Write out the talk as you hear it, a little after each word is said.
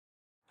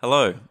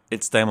Hello,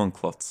 it's Damon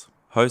Klotz,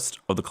 host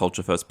of the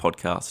Culture First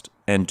podcast,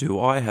 and do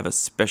I have a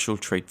special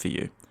treat for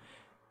you?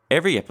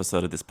 Every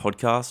episode of this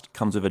podcast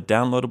comes with a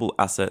downloadable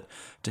asset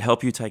to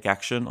help you take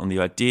action on the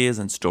ideas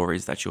and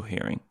stories that you're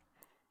hearing.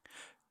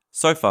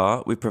 So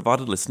far, we've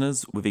provided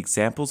listeners with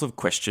examples of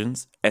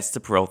questions Esther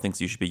Perel thinks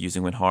you should be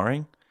using when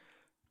hiring,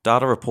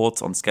 data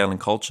reports on scaling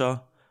culture,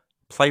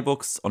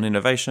 playbooks on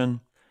innovation,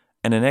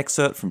 and an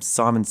excerpt from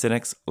Simon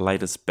Sinek's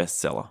latest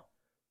bestseller.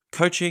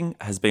 Coaching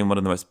has been one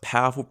of the most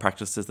powerful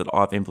practices that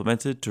I've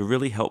implemented to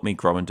really help me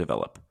grow and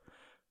develop,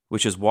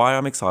 which is why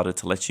I'm excited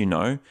to let you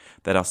know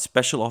that our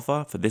special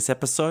offer for this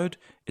episode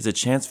is a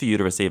chance for you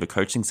to receive a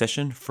coaching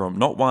session from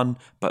not one,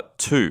 but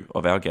two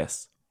of our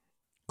guests.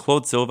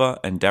 Claude Silva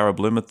and Dara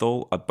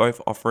Blumenthal are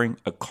both offering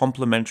a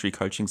complimentary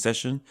coaching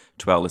session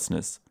to our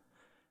listeners.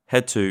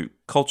 Head to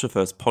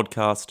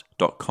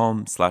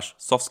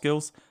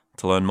culturefirstpodcast.com/softskills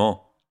to learn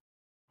more.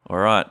 All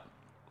right,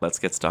 let's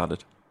get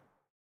started.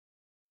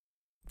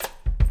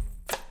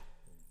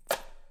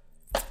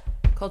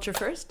 Culture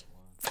first?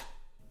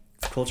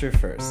 Culture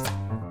first.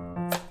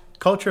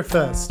 Culture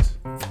first.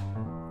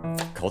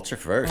 Culture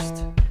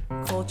first.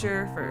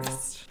 Culture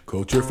first.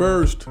 Culture first. Culture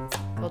first.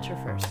 Culture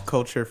first.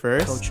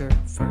 Culture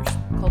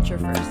first. Culture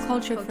first.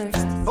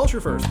 Culture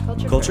first.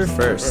 Culture first. Culture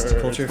first.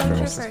 Culture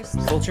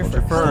first. Culture first.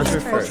 Culture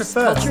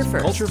first. Culture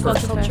first. Culture first.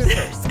 Culture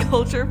first.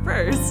 Culture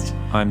first.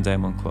 I'm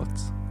Damon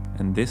Klotz,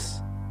 and this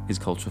is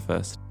Culture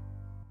First.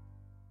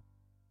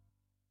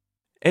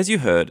 As you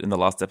heard in the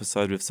last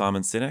episode with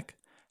Simon Sinek,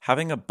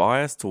 having a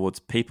bias towards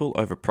people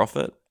over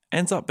profit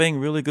ends up being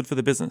really good for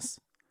the business.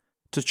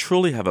 To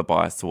truly have a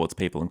bias towards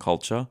people and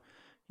culture,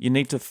 you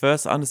need to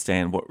first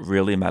understand what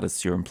really matters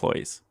to your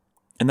employees.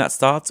 And that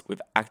starts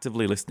with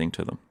actively listening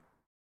to them.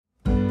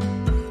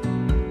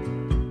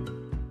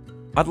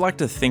 I'd like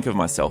to think of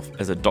myself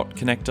as a dot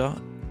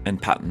connector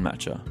and pattern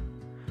matcher.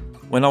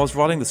 When I was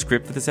writing the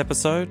script for this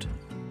episode,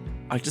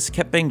 I just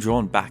kept being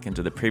drawn back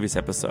into the previous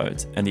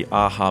episodes and the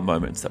aha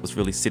moments that was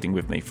really sitting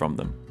with me from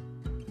them.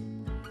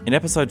 In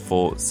episode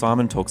 4,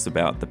 Simon talks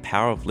about the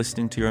power of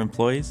listening to your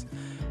employees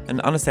and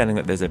understanding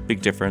that there's a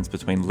big difference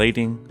between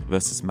leading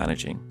versus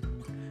managing.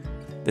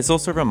 This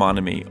also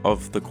reminded me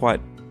of the quite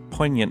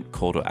poignant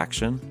call to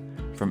action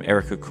from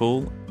Erica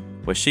Kuhl,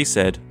 where she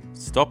said,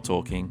 "Stop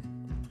talking,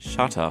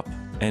 shut up,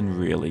 and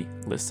really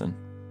listen."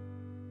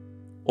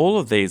 All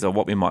of these are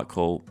what we might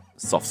call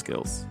soft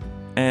skills,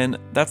 and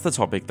that's the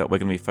topic that we're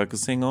going to be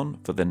focusing on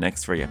for the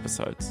next 3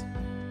 episodes.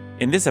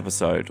 In this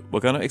episode, we're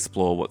going to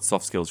explore what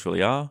soft skills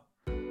really are,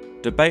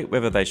 debate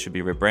whether they should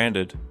be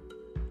rebranded,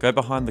 go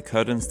behind the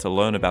curtains to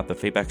learn about the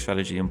feedback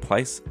strategy in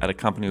place at a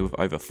company with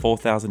over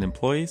 4,000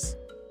 employees.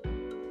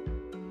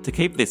 To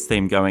keep this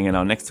theme going in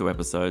our next 2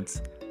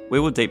 episodes,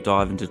 we will deep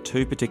dive into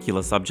 2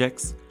 particular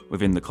subjects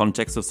within the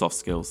context of soft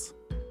skills: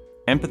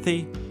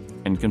 empathy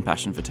and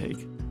compassion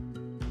fatigue.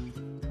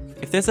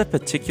 If there's a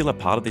particular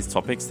part of these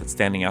topics that's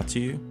standing out to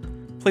you,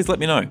 please let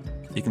me know.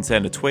 You can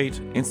send a tweet,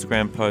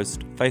 Instagram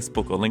post,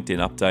 Facebook or LinkedIn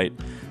update,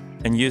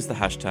 and use the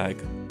hashtag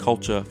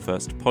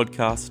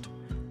CultureFirstPodcast,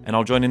 and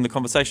I'll join in the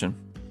conversation.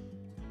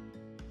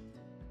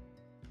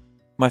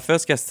 My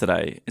first guest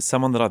today is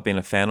someone that I've been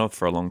a fan of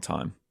for a long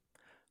time.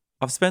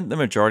 I've spent the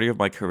majority of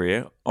my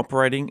career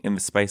operating in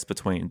the space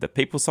between the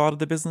people side of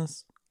the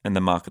business and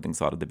the marketing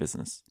side of the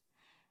business.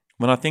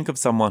 When I think of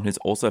someone who's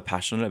also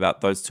passionate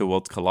about those two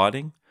worlds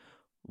colliding,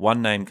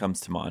 one name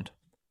comes to mind: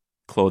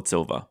 Claude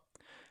Silva.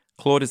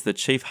 Claude is the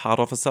Chief Heart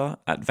Officer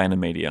at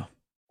VaynerMedia.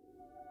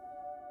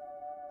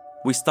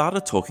 We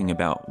started talking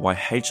about why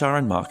HR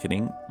and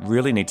marketing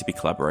really need to be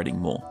collaborating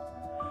more.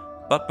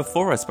 But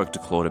before I spoke to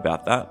Claude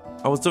about that,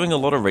 I was doing a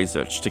lot of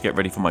research to get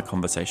ready for my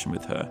conversation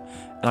with her,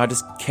 and I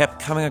just kept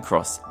coming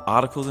across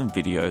articles and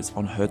videos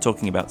on her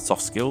talking about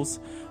soft skills,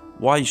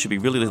 why you should be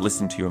really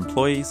listening to your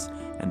employees,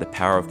 and the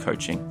power of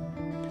coaching.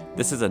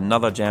 This is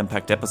another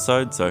jam-packed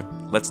episode, so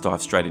let's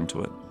dive straight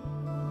into it.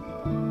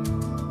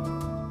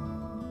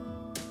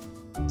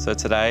 So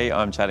today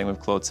I'm chatting with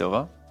Claude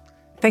Silva.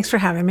 Thanks for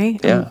having me.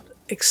 Yeah.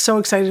 I'm so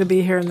excited to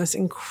be here in this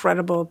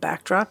incredible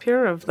backdrop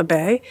here of the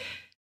Bay.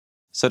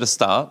 So to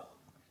start,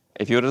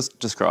 if you were to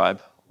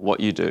describe what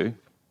you do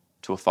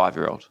to a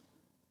 5-year-old,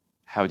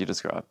 how would you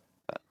describe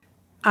that?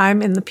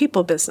 I'm in the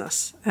people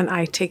business, and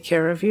I take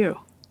care of you.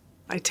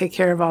 I take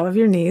care of all of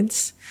your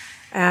needs,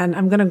 and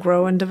I'm going to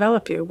grow and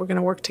develop you. We're going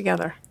to work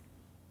together.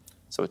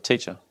 So a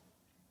teacher.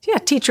 Yeah,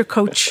 teacher,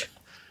 coach.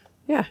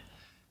 Yeah.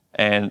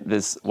 And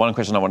there's one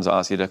question I wanted to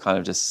ask you to kind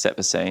of just set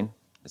the scene.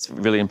 It's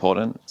really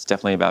important. It's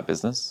definitely about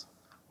business.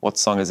 What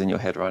song is in your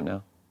head right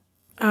now?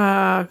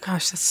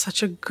 Gosh, that's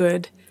such a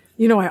good...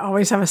 I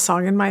always have a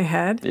song in my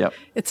head. Yep.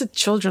 It's a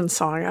children's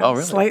song. Oh,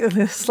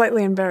 really?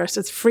 Slightly embarrassed.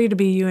 It's Free to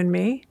Be You and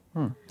Me.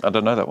 I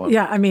don't know that one.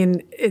 Yeah,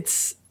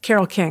 it's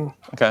Carole King.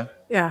 Okay.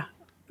 Yeah.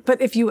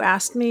 But if you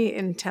asked me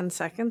in 10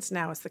 seconds,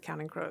 now it's the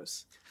Counting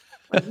Crows.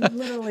 Like,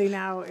 literally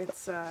now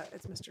it's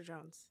Mr.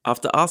 Jones.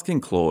 After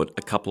asking Claude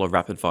a couple of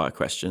rapid fire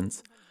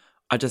questions,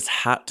 I just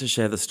had to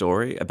share the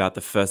story about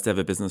the first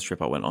ever business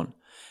trip I went on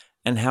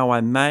and how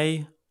I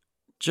may,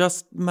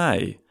 just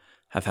may,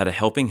 have had a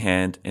helping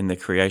hand in the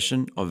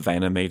creation of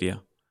VaynerMedia.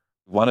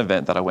 One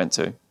event that I went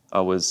to,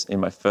 I was in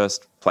my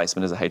first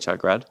placement as a HR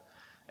grad,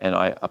 and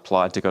I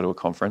applied to go to a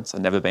conference.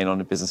 I'd never been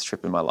on a business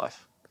trip in my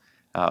life.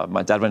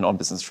 My dad went on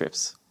business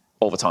trips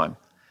all the time,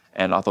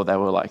 and I thought they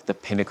were like the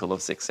pinnacle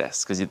of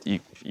success, because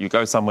you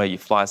go somewhere, you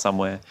fly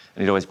somewhere,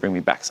 and he'd always bring me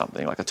back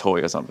something, like a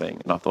toy or something.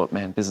 And I thought,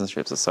 man, business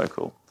trips are so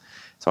cool.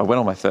 So I went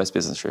on my first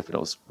business trip, and it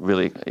was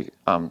really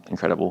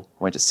incredible.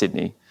 I went to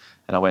Sydney,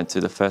 and I went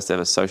to the first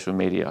ever social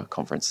media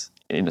conference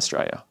in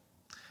Australia.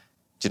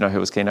 Do you know who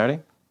was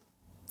keynoting?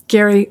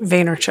 Gary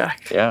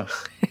Vaynerchuk. Yeah.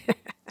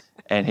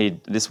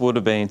 And this would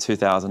have been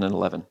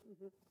 2011.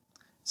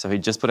 So he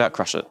just put out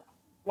Crush It.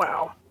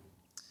 Wow.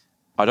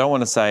 I don't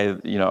want to say,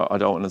 I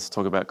don't want to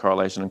talk about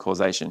correlation and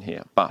causation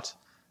here, but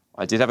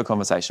I did have a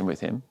conversation with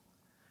him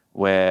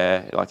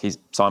where he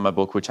signed my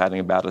book, which chatting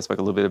about it. I spoke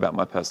a little bit about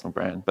my personal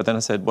brand. But then I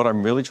said, what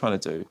I'm really trying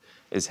to do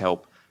is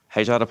help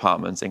HR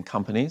departments and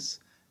companies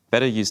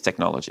better use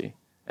technology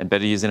and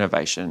better use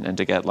innovation, and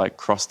to get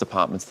cross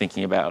departments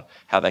thinking about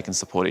how they can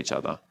support each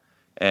other.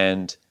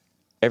 And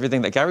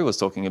everything that Gary was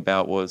talking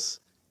about was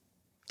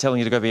telling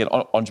you to go be an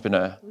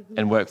entrepreneur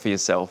and work for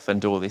yourself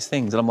and do all these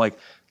things. And I'm like,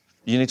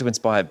 you need to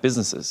inspire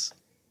businesses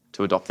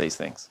to adopt these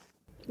things.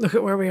 Look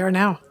at where we are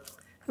now.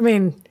 I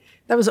mean,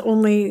 that was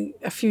only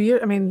a few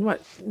years. I mean,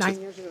 what,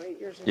 9 years ago, 8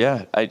 years ago?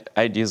 Yeah,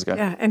 eight years ago.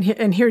 Yeah,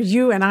 and here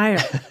you and I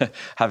are.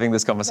 Having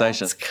this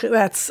conversation.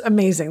 That's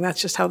amazing.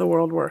 That's just how the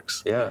world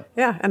works. Yeah.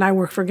 Yeah, and I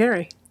work for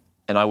Gary.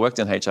 And I worked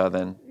in HR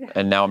then,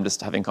 and now I'm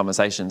just having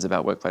conversations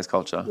about workplace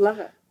culture. Love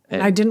it.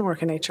 And I didn't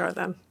work in HR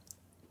then.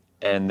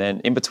 And then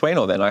in between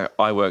all that,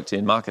 I worked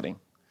in marketing.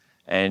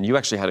 And you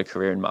actually had a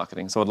career in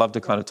marketing. So I'd love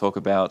to kind of talk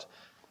about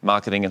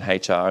marketing and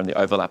HR and the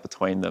overlap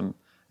between them.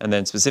 And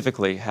then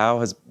specifically, how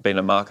has being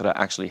a marketer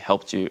actually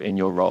helped you in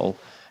your role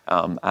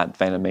at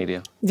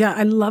VaynerMedia? Yeah,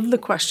 I love the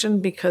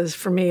question, because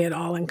for me, it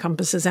all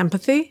encompasses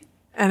empathy.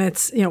 And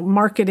it's,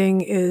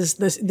 marketing is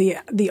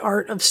the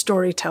art of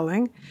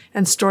storytelling,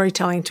 and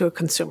storytelling to a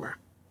consumer.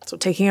 So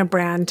taking a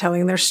brand,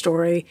 telling their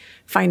story,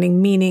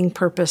 finding meaning,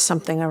 purpose,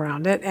 something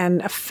around it,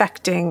 and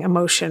affecting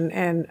emotion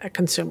in a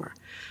consumer.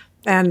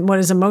 And what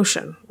is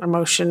emotion?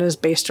 Emotion is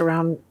based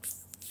around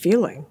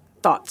feeling,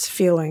 thoughts,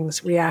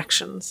 feelings,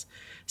 reactions.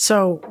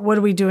 So what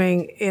are we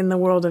doing in the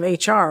world of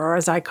HR, or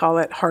as I call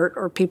it, heart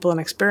or people and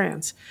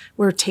experience?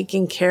 We're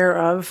taking care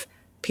of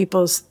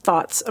people's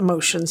thoughts,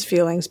 emotions,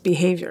 feelings,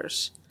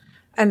 behaviors.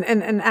 And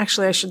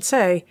actually, I should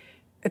say,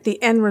 at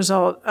the end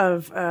result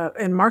of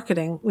in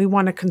marketing, we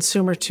want a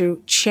consumer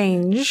to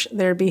change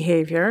their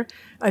behavior,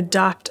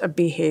 adopt a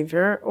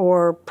behavior,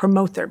 or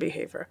promote their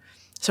behavior.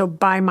 So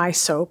buy my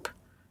soap,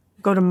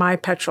 go to my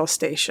petrol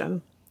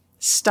station,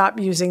 stop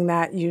using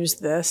that, use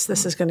this.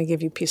 This is going to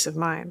give you peace of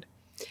mind.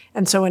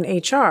 And so in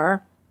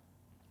HR,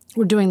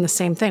 we're doing the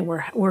same thing.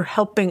 We're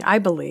helping, I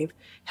believe,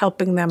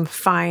 helping them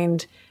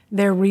find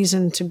their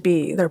reason to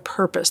be, their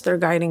purpose, their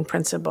guiding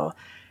principle,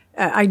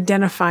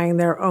 identifying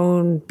their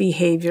own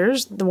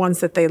behaviors, the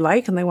ones that they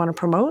like and they want to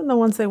promote, and the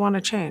ones they want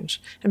to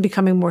change, and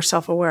becoming more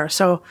self-aware.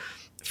 So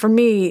for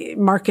me,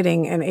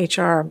 marketing and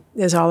HR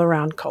is all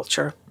around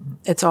culture.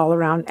 It's all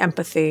around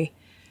empathy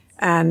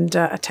and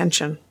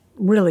attention,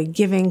 really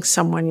giving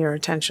someone your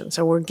attention.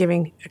 So we're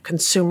giving a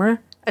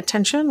consumer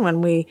attention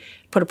when we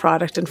put a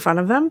product in front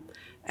of them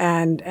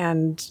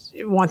and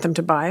want them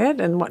to buy it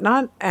and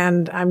whatnot.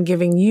 And I'm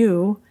giving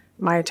you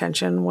my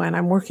attention when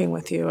I'm working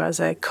with you as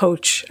a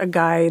coach, a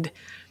guide,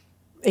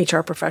 HR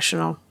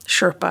professional,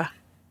 Sherpa,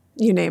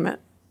 you name it.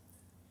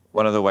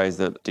 One of the ways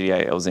that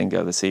Didier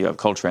Elzinga, the CEO of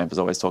Culture Amp, has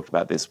always talked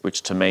about this,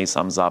 which to me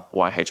sums up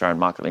why HR and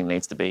marketing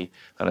needs to be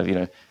kind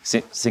of,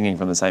 singing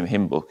from the same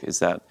hymn book, is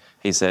that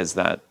he says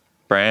that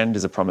brand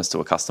is a promise to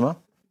a customer,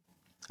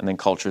 and then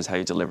culture is how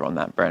you deliver on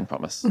that brand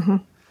promise. Mm-hmm.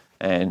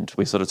 And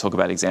we sort of talk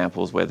about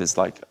examples where there's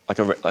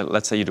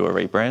let's say you do a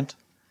rebrand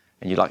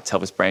and you tell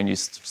this brand new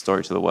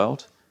story to the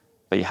world,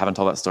 but you haven't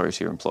told that story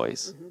to your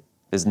employees. Mm-hmm.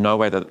 There's no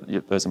way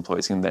that those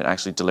employees can then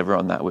actually deliver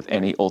on that with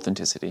any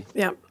authenticity.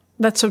 Yeah,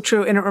 that's so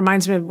true. And it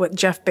reminds me of what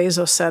Jeff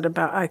Bezos said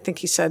about, I think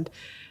he said,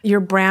 your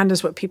brand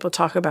is what people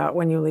talk about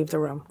when you leave the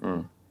room.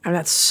 Mm. And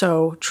that's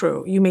so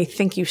true. You may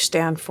think you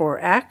stand for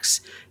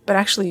X, but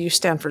actually you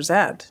stand for Z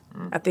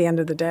at the end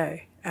of the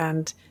day.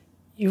 And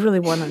you really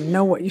want to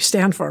know what you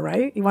stand for,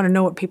 right? You want to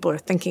know what people are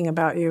thinking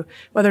about you,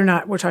 whether or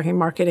not we're talking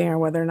marketing or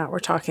whether or not we're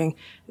talking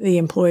the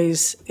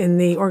employees in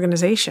the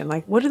organization.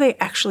 What do they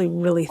actually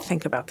really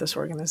think about this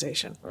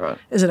organization? Right.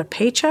 Is it a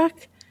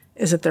paycheck?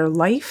 Is it their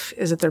life?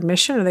 Is it their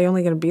mission? Are they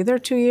only going to be there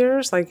 2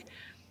 years?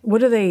 What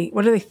do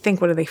they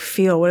think? What do they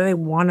feel? What do they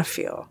want to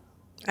feel?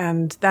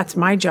 And that's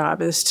my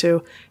job, is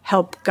to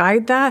help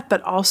guide that,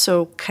 but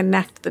also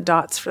connect the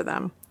dots for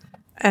them.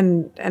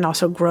 And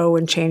also grow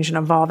and change and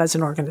evolve as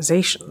an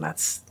organization.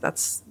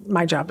 That's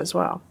my job as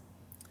well.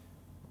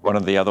 One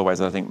of the other ways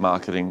that I think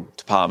marketing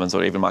departments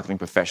or even marketing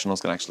professionals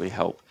can actually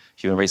help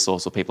human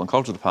resource or people and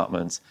culture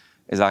departments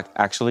is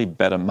actually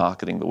better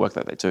marketing the work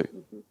that they do.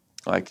 Mm-hmm.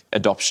 Like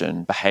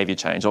adoption, behavior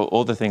change,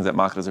 all the things that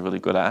marketers are really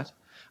good at.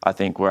 I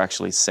think we're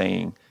actually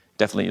seeing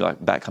definitely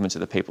that come into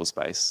the people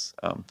space.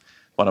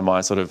 one of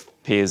my sort of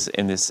peers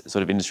in this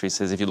sort of industry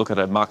says if you look at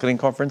a marketing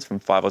conference from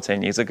 5 or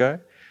 10 years ago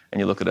and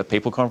you look at a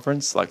people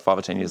conference like 5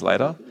 or 10 years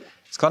later,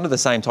 it's kind of the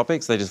same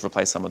topics, they just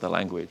replace some of the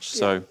language.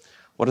 So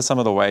what are some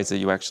of the ways that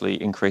you actually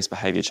increase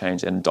behaviour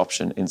change and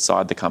adoption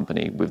inside the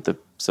company with the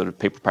sort of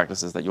people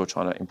practices that you're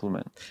trying to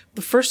implement?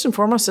 The first and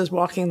foremost is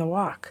walking the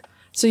walk.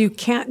 So you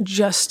can't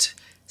just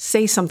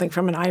say something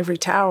from an ivory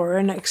tower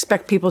and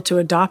expect people to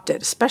adopt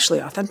it,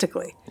 especially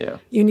authentically. Yeah.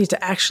 You need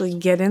to actually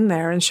get in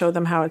there and show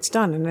them how it's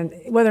done. And then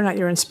whether or not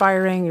you're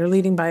inspiring, you're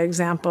leading by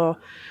example,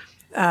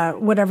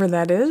 whatever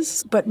that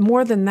is. But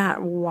more than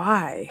that,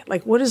 why?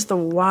 Like, what is the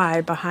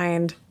why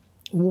behind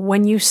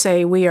when you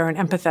say we are an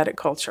empathetic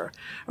culture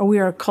or we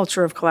are a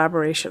culture of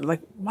collaboration?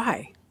 Like,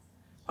 why?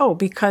 Oh,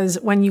 because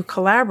when you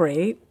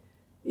collaborate,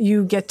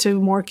 you get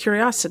to more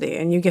curiosity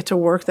and you get to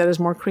work that is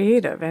more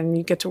creative and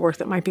you get to work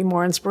that might be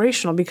more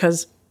inspirational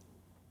because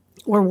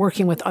we're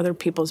working with other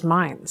people's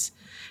minds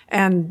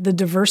and the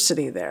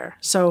diversity there.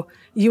 So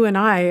you and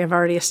I have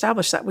already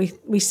established that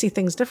we see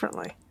things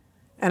differently.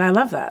 And I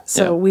love that.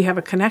 So we have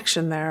a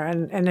connection there.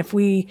 And if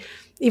we,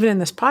 even in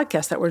this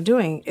podcast that we're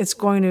doing, it's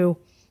going to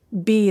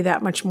be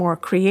that much more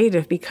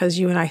creative because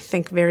you and I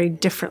think very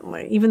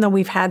differently, even though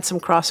we've had some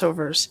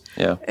crossovers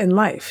in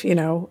life,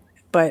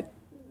 but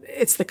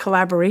it's the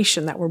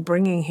collaboration that we're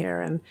bringing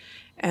here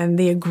and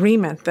the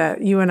agreement that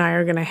you and I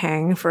are going to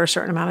hang for a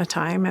certain amount of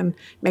time and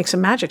make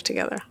some magic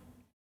together.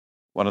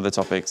 One of the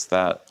topics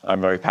that I'm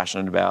very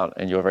passionate about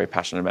and you're very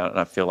passionate about, and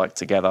I feel like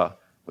together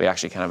we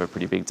actually can have a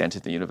pretty big dent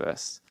in the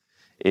universe,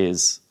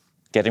 is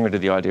getting rid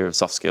of the idea of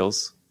soft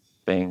skills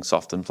being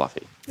soft and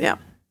fluffy. Yeah.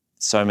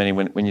 So many,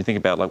 when you think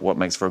about like what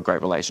makes for a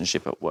great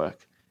relationship at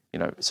work,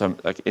 so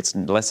like it's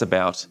less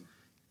about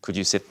could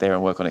you sit there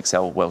and work on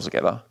Excel well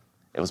together.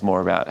 It was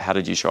more about how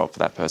did you show up for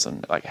that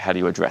person? Like how do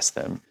you address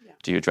them? Yeah.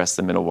 Do you address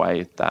them in a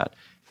way that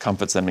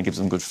comforts them and gives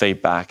them good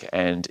feedback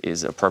and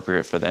is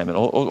appropriate for them and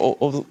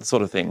all the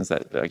sort of things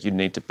that like, you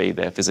need to be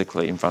there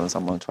physically in front of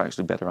someone to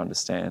actually better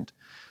understand.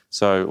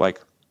 So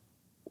like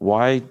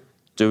why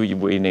do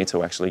we need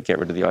to actually get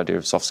rid of the idea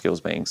of soft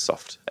skills being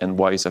soft and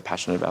why are you so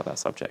passionate about that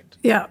subject?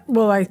 Yeah,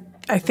 well,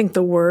 I think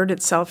the word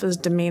itself is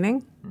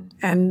demeaning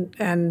and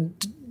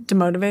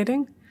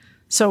demotivating.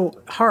 So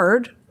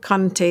hard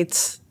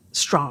connotates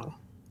strong.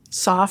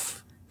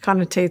 Soft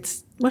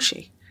connotates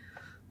mushy.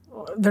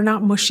 They're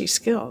not mushy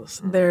skills.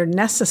 They're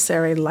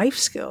necessary life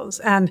skills.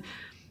 And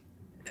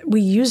we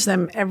use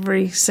them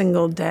every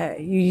single day.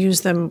 You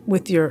use them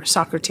with your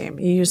soccer team.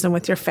 You use them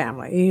with your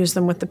family. You use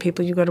them with the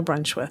people you go to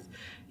brunch with.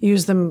 You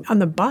use them on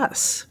the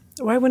bus.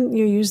 Why wouldn't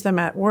you use them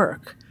at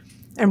work?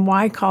 And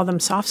why call them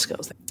soft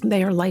skills?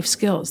 They are life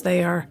skills.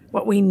 They are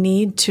what we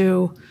need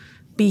to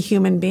be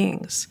human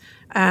beings.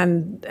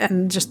 And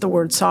just the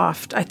word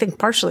soft, I think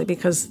partially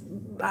because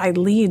I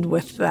lead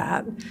with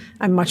that.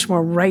 I'm much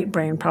more right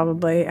brain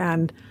probably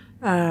and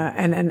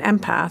an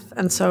empath.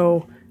 And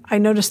so I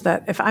noticed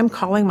that if I'm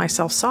calling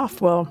myself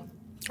soft, well,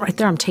 right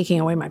there I'm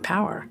taking away my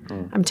power.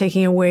 I'm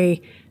taking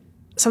away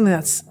something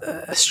that's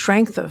a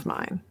strength of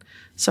mine.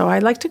 So I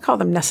like to call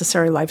them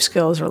necessary life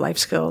skills or life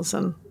skills,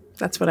 and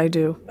that's what I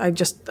do.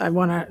 I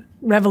want to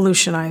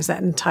revolutionize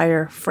that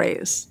entire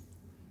phrase.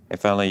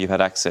 If only you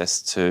had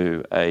access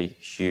to a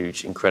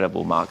huge,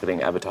 incredible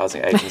marketing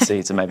advertising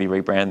agency to maybe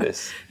rebrand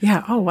this.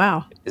 Yeah. Oh,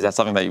 wow. Is that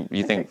something that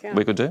you think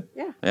we could do?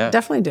 Yeah.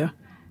 Definitely do.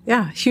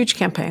 Yeah. Huge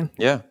campaign.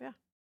 Yeah.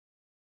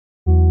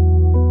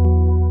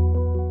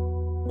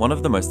 One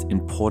of the most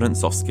important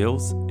soft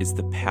skills is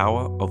the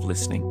power of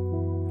listening.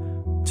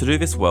 To do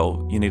this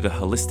well, you need a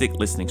holistic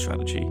listening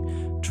strategy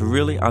to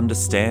really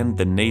understand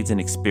the needs and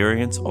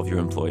experience of your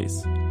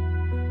employees.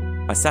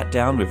 I sat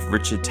down with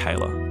Richard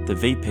Taylor, the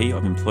VP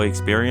of Employee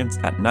Experience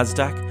at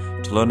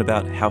NASDAQ, to learn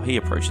about how he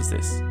approaches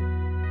this.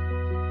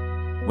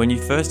 When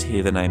you first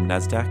hear the name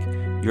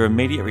NASDAQ, your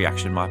immediate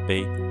reaction might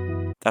be,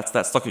 that's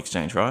that stock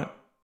exchange, right?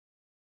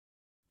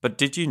 But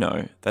did you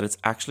know that it's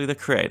actually the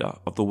creator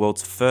of the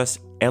world's first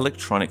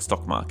electronic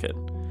stock market?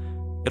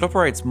 It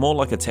operates more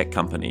like a tech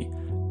company,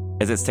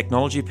 as its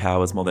technology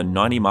powers more than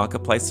 90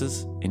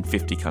 marketplaces in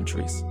 50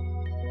 countries.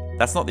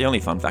 That's not the only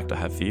fun fact I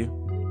have for you.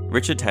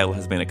 Richard Taylor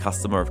has been a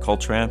customer of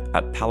CultureAmp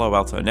at Palo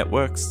Alto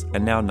Networks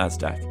and now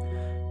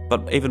NASDAQ.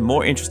 But even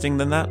more interesting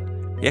than that,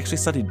 he actually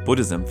studied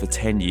Buddhism for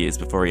 10 years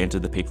before he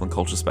entered the people and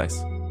culture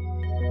space.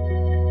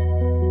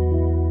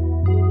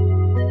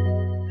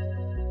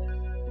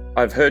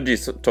 I've heard you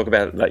talk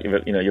about that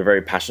you're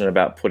very passionate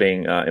about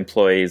putting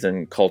employees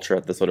and culture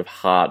at the sort of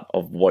heart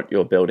of what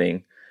you're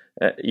building.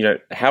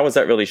 How has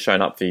that really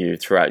shown up for you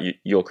throughout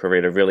your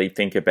career to really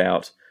think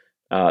about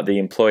the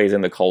employees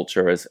and the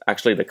culture as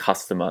actually the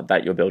customer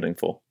that you're building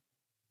for?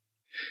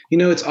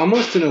 It's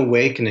almost an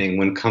awakening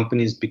when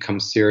companies become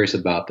serious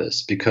about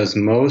this, because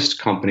most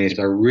companies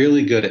are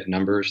really good at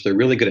numbers. They're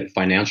really good at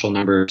financial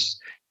numbers,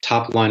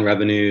 top line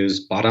revenues,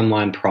 bottom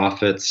line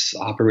profits,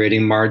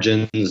 operating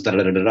margins,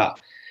 da-da-da-da-da.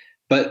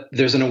 But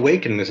there's an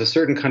awakening. There's a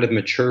certain kind of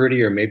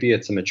maturity, or maybe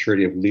it's a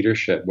maturity of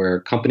leadership, where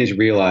companies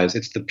realize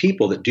it's the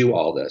people that do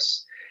all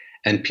this.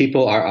 And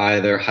people are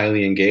either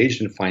highly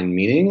engaged and find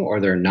meaning, or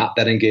they're not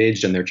that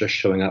engaged and they're just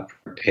showing up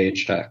for a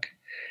paycheck.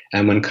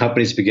 And when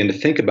companies begin to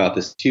think about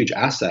this huge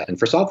asset, and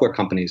for software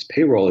companies,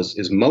 payroll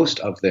is most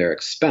of their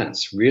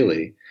expense,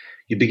 really,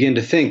 you begin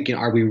to think,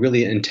 are we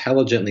really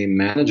intelligently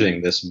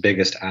managing this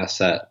biggest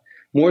asset?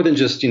 More than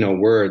just,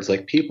 words,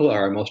 like people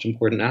are our most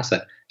important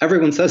asset.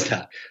 Everyone says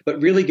that,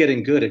 but really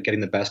getting good at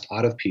getting the best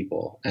out of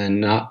people, and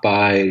not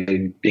by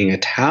being a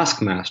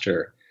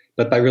taskmaster,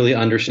 but by really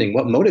understanding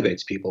what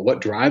motivates people,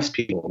 what drives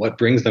people, what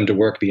brings them to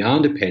work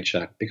beyond a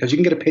paycheck, because you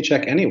can get a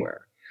paycheck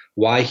anywhere.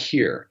 Why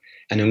here?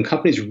 And when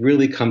companies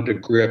really come to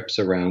grips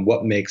around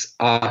what makes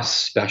us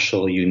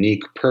special,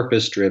 unique,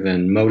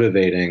 purpose-driven,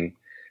 motivating,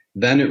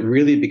 then it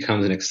really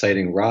becomes an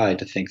exciting ride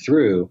to think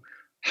through,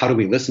 how do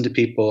we listen to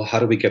people? How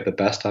do we get the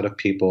best out of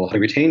people? How do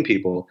we retain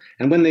people?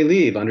 And when they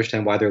leave,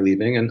 understand why they're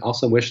leaving and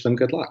also wish them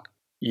good luck.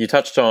 You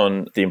touched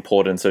on the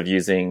importance of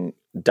using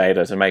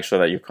data to make sure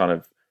that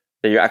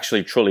you're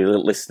actually truly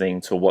listening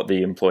to what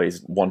the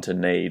employees want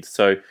and need.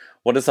 So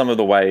what are some of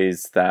the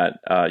ways that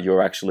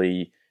you're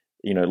actually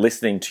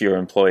listening to your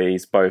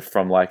employees, both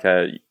from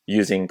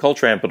using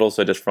Culture Amp, but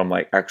also just from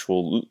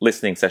actual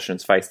listening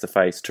sessions face to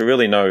face, to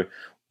really know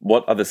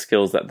what are the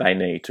skills that they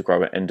need to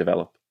grow and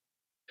develop?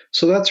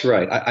 So that's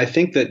right. I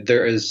think that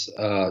there is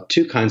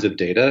two kinds of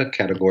data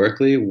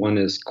categorically. One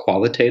is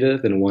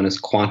qualitative and one is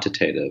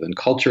quantitative. And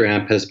Culture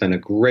Amp has been a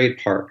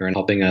great partner in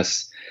helping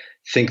us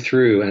think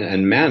through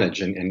and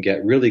manage and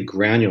get really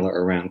granular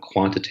around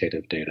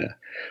quantitative data.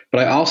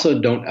 But I also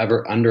don't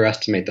ever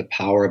underestimate the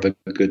power of a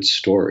good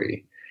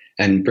story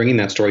and bringing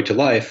that story to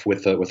life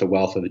with a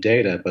wealth of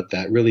data, but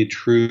that really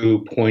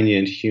true,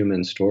 poignant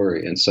human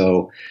story. And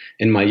so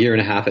in my year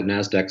and a half at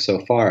NASDAQ so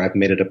far, I've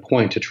made it a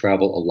point to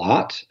travel a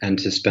lot and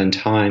to spend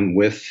time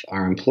with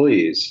our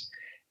employees.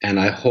 And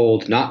I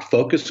hold not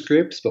focus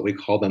groups, but we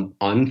call them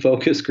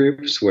unfocused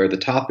groups, where the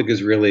topic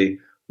is really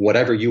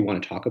whatever you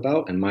want to talk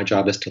about. And my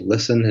job is to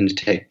listen and to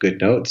take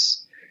good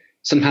notes.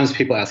 Sometimes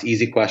people ask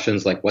easy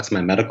questions like, what's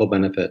my medical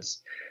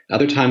benefits?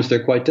 Other times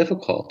they're quite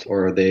difficult,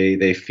 or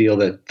they feel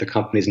that the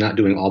company's not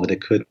doing all that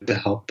it could to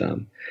help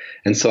them.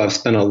 And so I've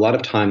spent a lot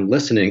of time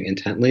listening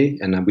intently,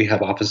 and we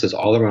have offices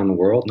all around the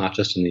world, not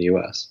just in the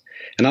US.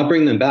 And I'll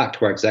bring them back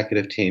to our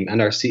executive team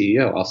and our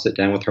CEO. I'll sit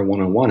down with her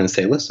one-on-one and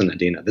say, listen,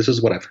 Adina, this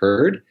is what I've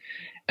heard.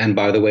 And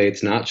by the way,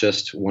 it's not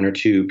just one or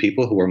two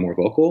people who are more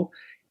vocal.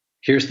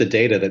 Here's the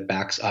data that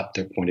backs up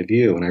their point of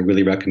view, and I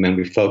really recommend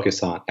we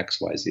focus on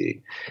X, Y,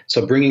 Z.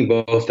 So bringing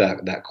both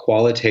that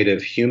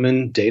qualitative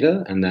human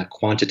data and that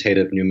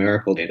quantitative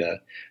numerical data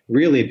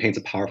really paints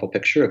a powerful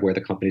picture of where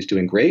the company's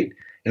doing great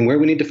and where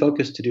we need to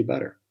focus to do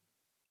better.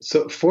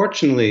 So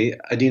fortunately,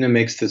 Adina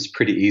makes this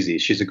pretty easy.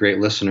 She's a great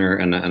listener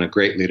and a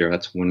great leader.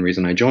 That's one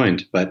reason I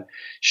joined. But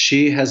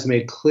she has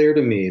made clear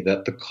to me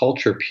that the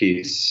culture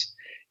piece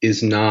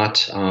is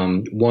not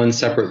one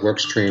separate work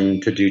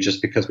stream to do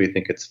just because we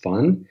think it's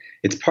fun.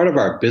 It's part of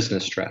our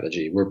business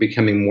strategy. We're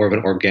becoming more of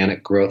an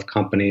organic growth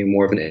company,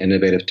 more of an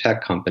innovative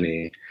tech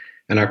company.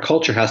 And our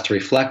culture has to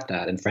reflect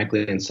that. And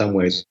frankly, in some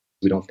ways,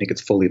 we don't think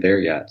it's fully there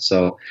yet.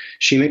 So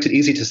she makes it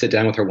easy to sit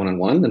down with her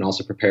one-on-one and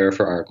also prepare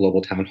for our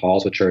global town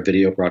halls, which are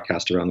video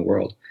broadcast around the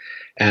world.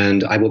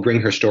 And I will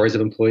bring her stories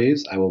of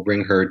employees. I will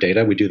bring her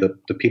data. We do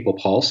the People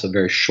Pulse, a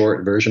very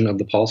short version of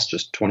the Pulse,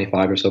 just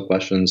 25 or so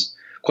questions,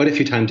 quite a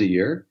few times a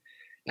year.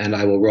 And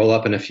I will roll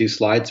up in a few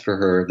slides for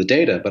her the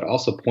data, but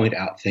also point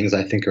out things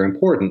I think are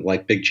important,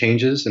 like big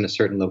changes in a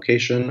certain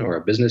location or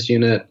a business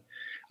unit,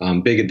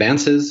 big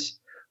advances,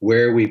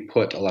 where we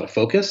put a lot of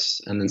focus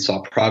and then saw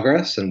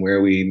progress, and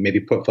where we maybe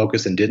put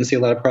focus and didn't see a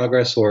lot of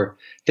progress, or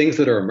things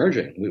that are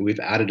emerging. We've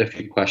added a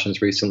few questions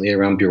recently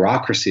around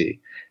bureaucracy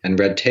and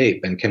red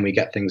tape, and can we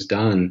get things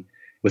done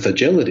with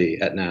agility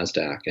at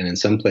NASDAQ? And in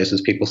some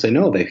places, people say,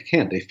 no, they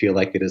can't. They feel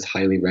like it is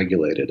highly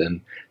regulated, and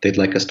they'd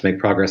like us to make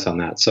progress on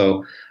that.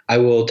 So I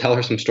will tell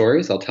her some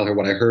stories. I'll tell her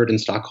what I heard in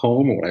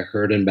Stockholm or what I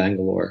heard in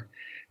Bangalore.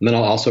 And then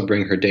I'll also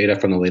bring her data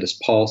from the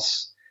latest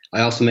Pulse.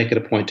 I also make it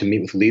a point to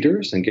meet with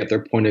leaders and get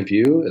their point of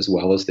view, as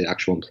well as the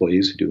actual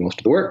employees who do most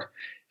of the work.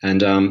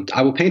 And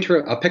I will paint her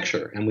a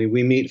picture, and we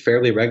meet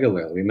fairly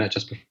regularly. We met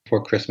just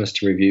before Christmas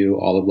to review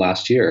all of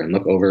last year and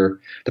look over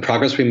the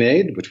progress we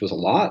made, which was a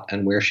lot,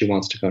 and where she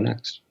wants to go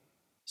next.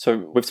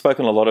 So we've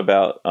spoken a lot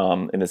about,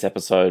 in this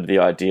episode, the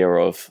idea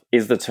of,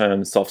 is the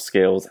term soft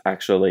skills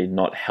actually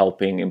not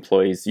helping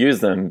employees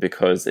use them,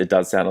 because it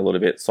does sound a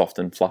little bit soft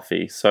and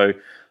fluffy. So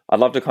I'd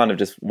love to kind of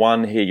just,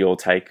 one, hear your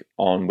take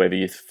on whether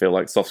you feel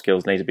like soft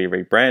skills need to be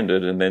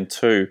rebranded, and then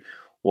two,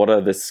 what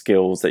are the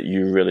skills that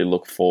you really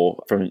look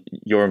for from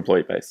your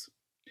employee base?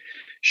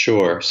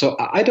 Sure. So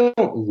I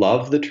don't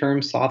love the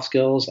term soft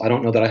skills. I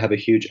don't know that I have a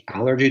huge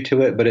allergy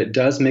to it, but it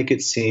does make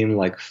it seem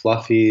like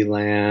fluffy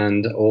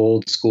land,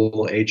 old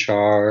school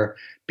HR,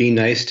 be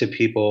nice to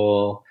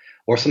people,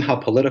 or somehow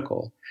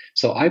political.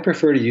 So I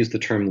prefer to use the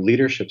term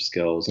leadership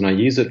skills, and I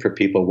use it for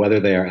people whether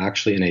they are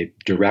actually in a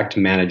direct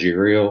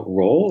managerial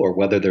role or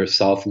whether they're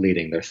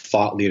self-leading. They're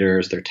thought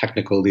leaders, they're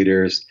technical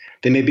leaders.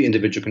 They may be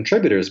individual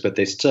contributors, but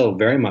they still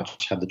very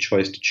much have the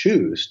choice to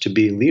choose to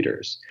be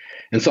leaders.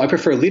 And so I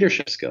prefer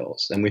leadership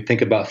skills. And we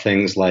think about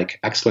things like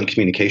excellent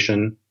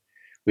communication.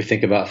 We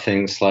think about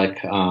things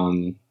like,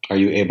 are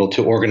you able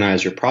to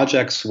organize your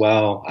projects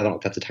well? I don't know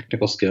if that's a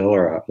technical skill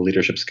or a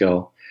leadership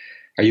skill.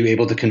 Are you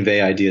able to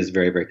convey ideas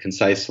very, very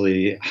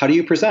concisely? How do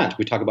you present?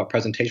 We talk about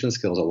presentation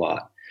skills a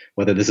lot,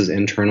 whether this is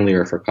internally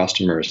or for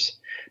customers.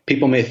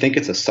 People may think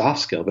it's a soft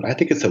skill, but I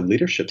think it's a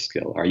leadership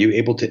skill. Are you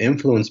able to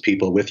influence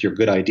people with your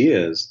good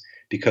ideas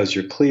because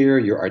you're clear,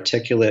 you're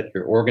articulate,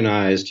 you're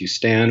organized, you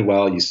stand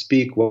well, you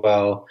speak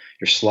well,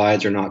 your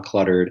slides are not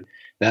cluttered?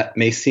 That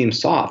may seem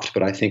soft,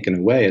 but I think in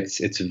a way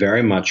it's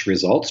very much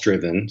results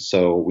driven.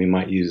 So we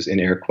might use, in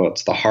air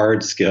quotes, the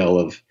hard skill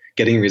of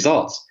getting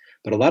results.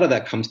 But a lot of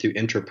that comes through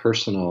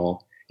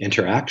interpersonal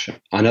interaction.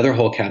 Another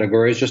whole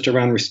category is just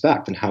around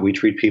respect and how we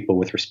treat people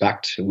with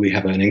respect. We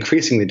have an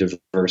increasingly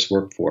diverse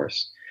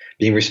workforce.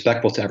 Being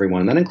respectful to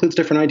everyone, and that includes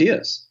different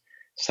ideas.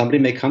 Somebody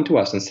may come to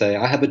us and say,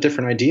 I have a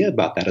different idea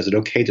about that. Is it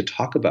okay to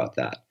talk about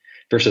that?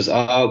 Versus,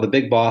 oh, the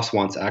big boss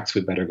wants X,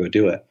 we better go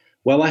do it.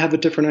 Well, I have a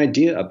different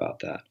idea about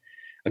that.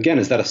 Again,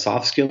 is that a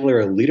soft skill or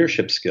a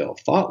leadership skill,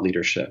 thought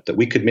leadership, that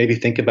we could maybe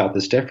think about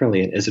this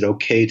differently? And is it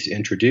okay to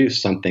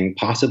introduce something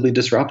possibly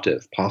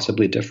disruptive,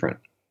 possibly different?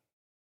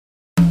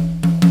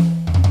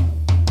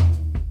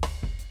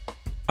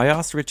 I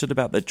asked Richard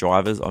about the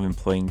drivers of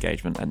employee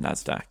engagement at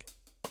NASDAQ.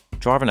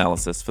 Driver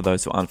analysis, for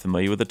those who aren't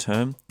familiar with the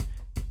term,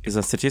 is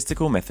a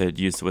statistical method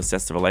used to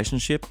assess the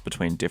relationship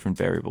between different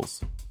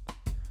variables.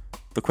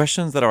 The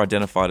questions that are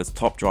identified as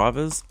top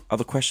drivers are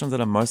the questions that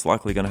are most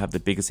likely going to have the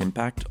biggest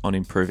impact on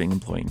improving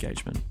employee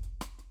engagement.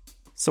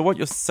 So what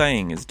you're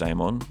saying is,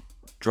 Damon,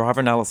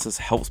 driver analysis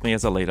helps me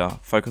as a leader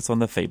focus on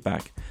the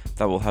feedback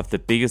that will have the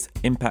biggest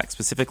impact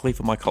specifically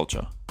for my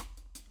culture.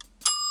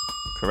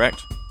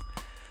 Correct?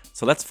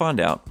 So let's find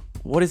out,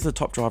 what is the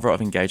top driver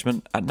of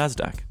engagement at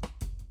NASDAQ?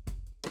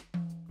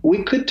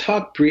 We could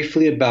talk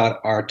briefly about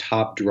our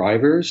top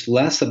drivers,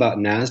 less about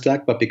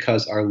NASDAQ, but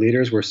because our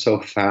leaders were so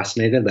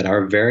fascinated that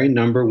our very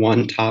number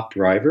one top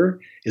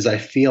driver is I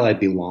feel I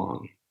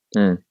belong.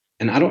 And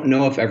I don't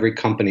know if every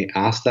company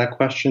asked that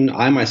question.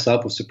 I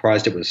myself was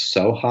surprised it was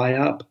so high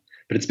up,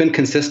 but it's been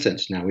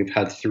consistent now. We've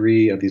had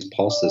 3 of these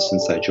pulses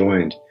since I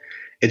joined.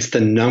 It's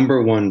the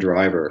number one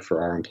driver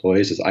for our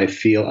employees is I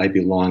feel I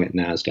belong at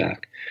NASDAQ,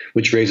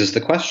 which raises the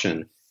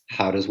question,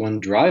 how does one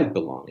drive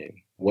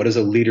belonging? What does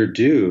a leader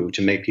do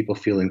to make people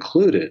feel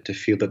included, to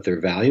feel that they're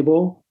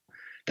valuable,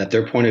 that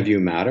their point of view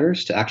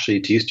matters, to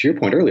actually, to your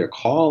point earlier,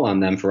 call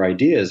on them for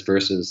ideas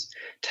versus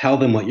tell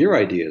them what your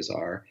ideas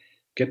are?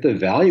 Get the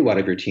value out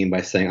of your team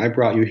by saying, I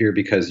brought you here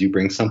because you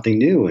bring something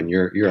new and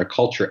you're a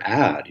culture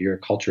add, you're a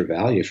culture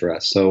value for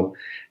us. So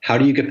how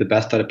do you get the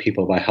best out of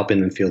people by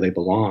helping them feel they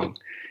belong?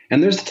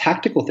 And there's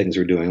tactical things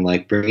we're doing,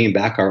 like bringing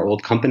back our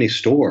old company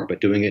store,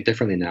 but doing it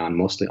differently now and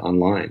mostly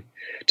online,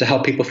 to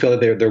help people feel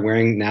that they're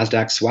wearing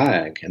NASDAQ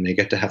swag and they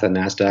get to have a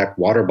NASDAQ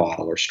water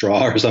bottle or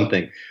straw or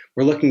something.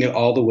 We're looking at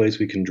all the ways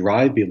we can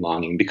drive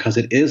belonging because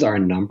it is our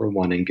number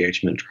one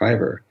engagement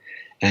driver.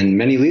 And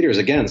many leaders,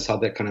 again, saw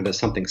that kind of as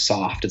something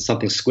soft. It's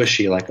something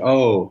squishy, like,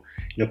 oh,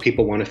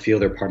 people want to feel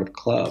they're part of the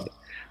club.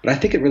 But I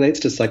think it relates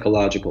to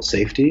psychological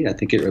safety. I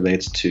think it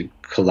relates to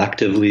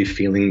collectively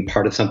feeling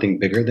part of something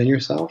bigger than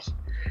yourself.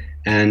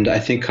 And I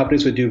think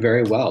companies would do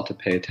very well to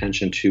pay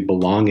attention to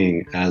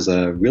belonging as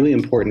a really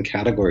important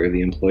category of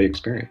the employee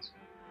experience.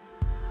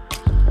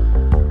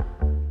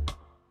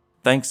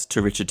 Thanks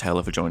to Richard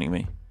Taylor for joining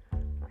me.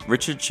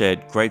 Richard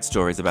shared great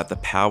stories about the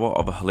power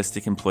of a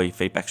holistic employee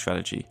feedback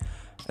strategy,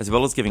 as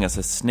well as giving us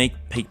a sneak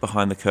peek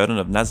behind the curtain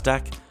of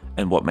NASDAQ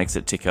and what makes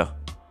it ticker.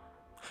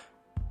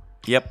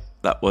 Yep,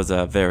 that was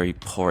a very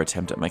poor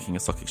attempt at making a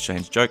stock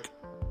exchange joke.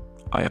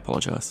 I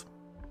apologise.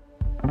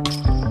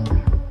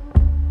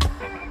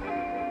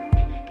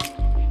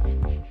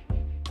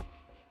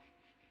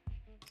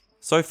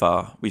 So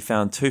far, we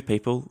found 2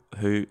 people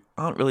who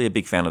aren't really a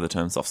big fan of the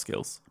term soft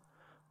skills.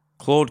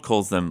 Claude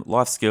calls them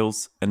life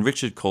skills, and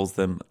Richard calls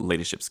them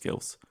leadership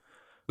skills.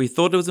 We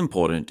thought it was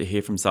important to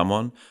hear from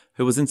someone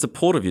who was in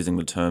support of using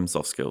the term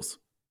soft skills.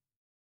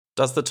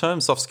 Does the term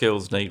soft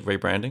skills need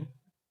rebranding?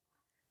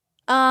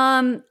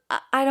 I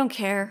don't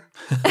care.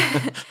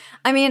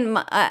 I mean,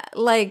 I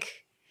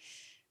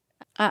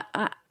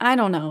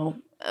don't know.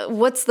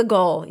 What's the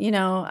goal?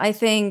 I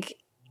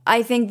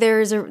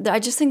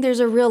just think there's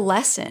a real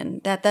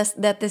lesson that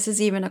this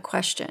is even a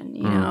question,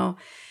 you know,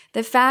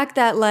 the fact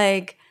that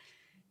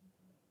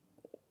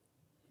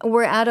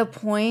we're at a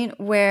point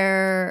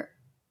where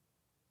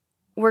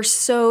we're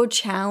so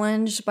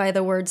challenged by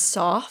the word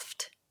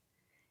soft.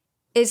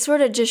 It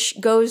sort of just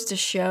goes to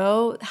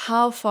show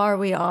how far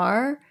we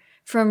are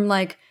from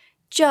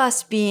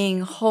just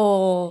being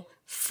whole,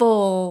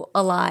 full,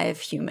 alive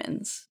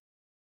humans.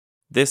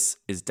 This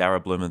is Dara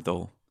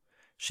Blumenthal.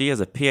 She has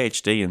a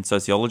PhD in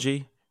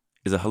sociology,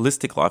 is a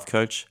holistic life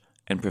coach,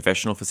 and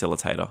professional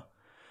facilitator.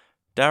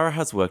 Dara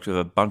has worked with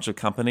a bunch of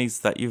companies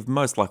that you've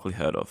most likely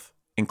heard of,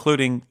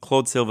 including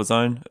Claude Silver's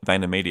own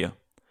VaynerMedia.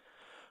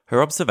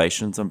 Her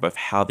observations on both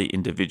how the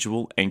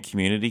individual and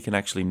community can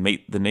actually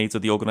meet the needs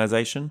of the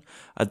organisation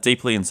are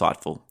deeply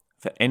insightful,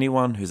 for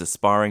anyone who's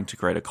aspiring to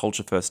create a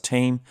culture-first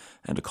team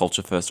and a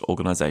culture-first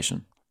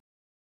organization.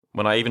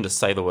 When I even just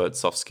say the word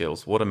soft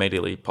skills, what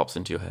immediately pops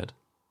into your head?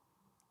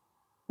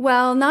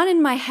 Well, not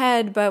in my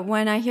head, but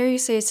when I hear you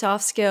say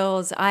soft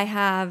skills, I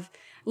have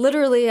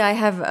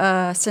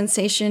a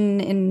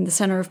sensation in the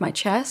center of my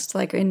chest,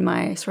 like in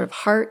my sort of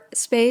heart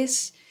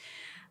space,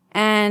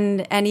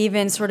 and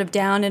even sort of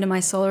down into my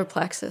solar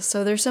plexus.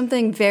 So there's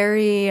something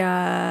very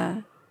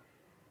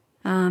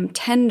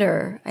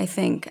tender, I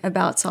think,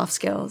 about soft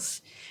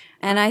skills.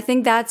 And I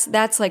think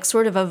that's like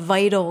sort of a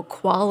vital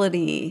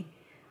quality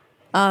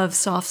of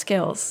soft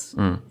skills,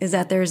 is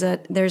that there's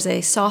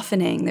a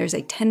softening, there's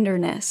a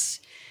tenderness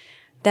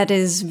that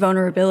is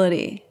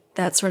vulnerability,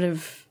 that sort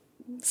of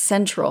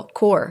central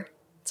core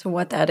to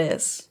what that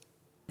is.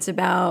 It's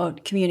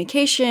about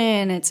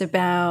communication, it's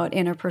about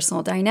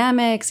interpersonal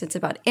dynamics, it's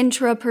about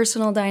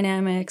intrapersonal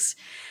dynamics,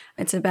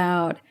 it's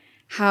about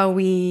how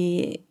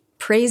we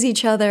praise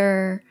each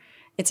other,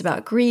 it's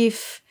about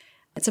grief,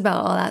 it's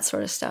about all that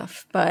sort of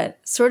stuff. But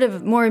sort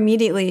of more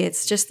immediately,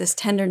 it's just this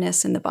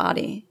tenderness in the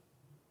body.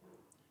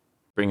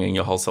 Bringing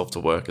your whole self to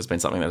work has been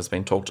something that has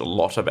been talked a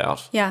lot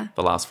about the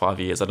last 5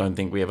 years. I don't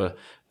think we ever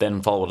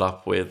then followed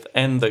up with,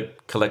 and the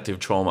collective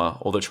trauma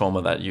or the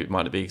trauma that you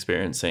might be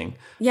experiencing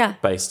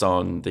based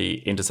on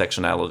the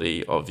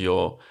intersectionality of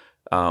your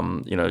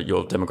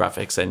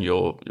demographics and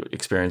your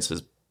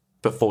experiences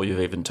before you've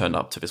even turned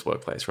up to this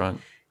workplace, right?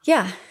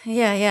 Yeah.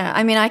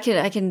 I mean, I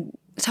can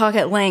talk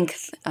at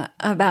length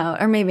about,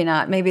 or maybe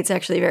not, maybe it's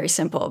actually very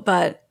simple,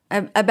 but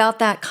about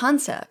that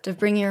concept of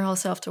bringing your whole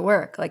self to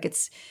work. Like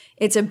it's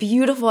a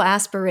beautiful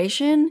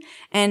aspiration,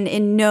 and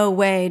in no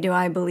way do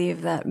I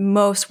believe that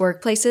most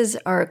workplaces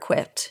are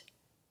equipped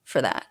for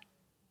that.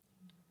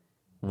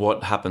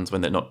 What happens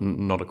when they're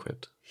not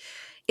equipped?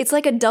 It's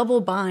like a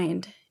double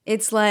bind.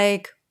 It's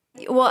like,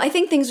 well, I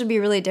think things would be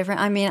really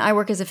different. I mean, I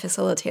work as a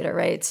facilitator,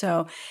 right?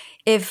 So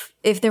if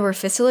there were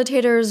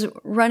facilitators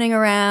running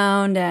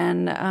around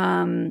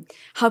and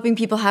helping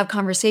people have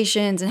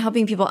conversations and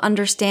helping people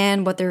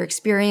understand what they're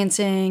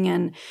experiencing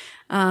and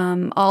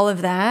all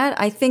of that,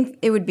 I think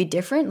it would be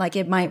different. Like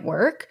it might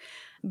work.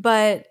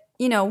 But,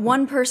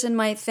 one person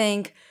might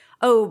think,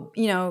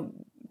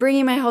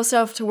 bringing my whole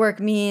self to work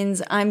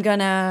means I'm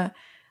gonna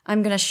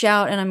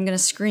shout and I'm gonna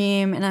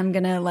scream and I'm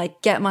gonna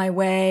like get my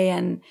way,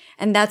 and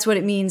that's what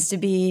it means to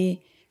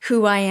be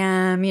who I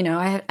am.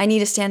 I need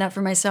to stand up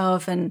for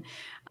myself, and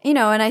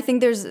and I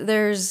think there's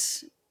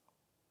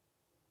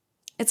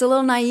it's a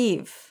little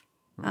naive.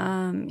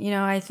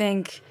 I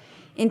think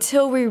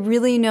until we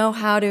really know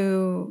how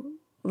to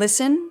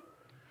listen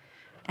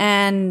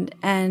and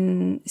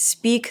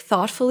speak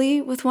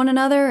thoughtfully with one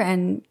another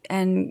and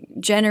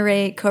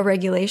generate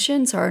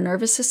co-regulation so our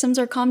nervous systems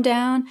are calmed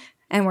down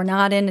and we're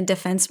not in a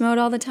defense mode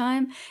all the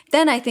time,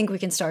 then I think we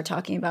can start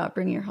talking about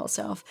bring your whole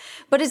self.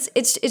 But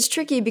it's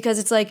tricky because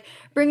it's like,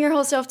 bring your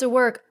whole self to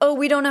work. Oh,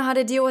 we don't know how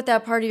to deal with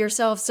that part of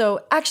yourself,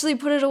 so actually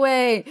put it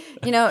away.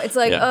 It's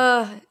like,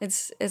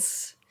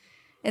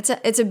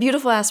 it's a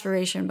beautiful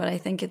aspiration, but I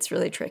think it's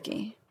really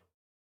tricky.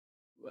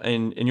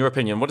 In your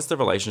opinion, what is the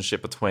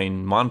relationship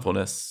between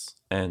mindfulness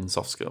and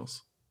soft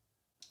skills?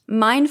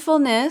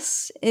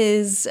 Mindfulness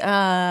is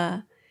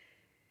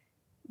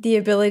the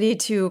ability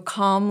to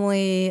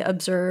calmly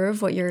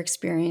observe what you're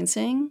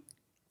experiencing.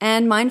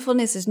 And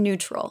mindfulness is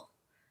neutral.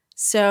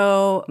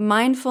 So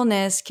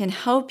mindfulness can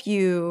help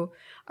you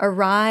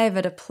arrive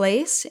at a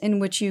place in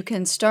which you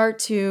can start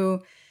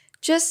to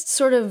just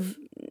sort of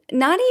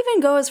not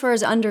even go as far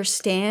as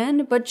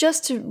understand, but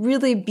just to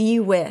really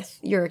be with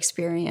your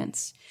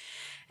experience.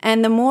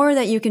 And the more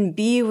that you can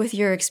be with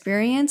your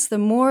experience, the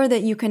more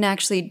that you can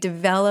actually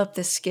develop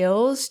the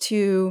skills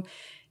to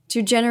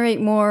generate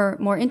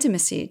more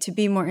intimacy, to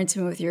be more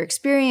intimate with your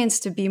experience,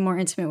 to be more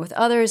intimate with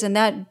others. And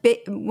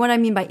what I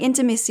mean by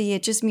intimacy,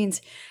 it just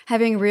means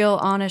having real,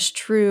 honest,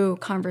 true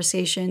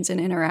conversations and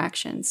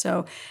interactions.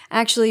 So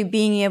actually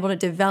being able to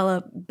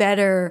develop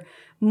better,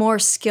 more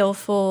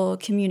skillful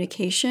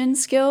communication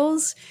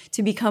skills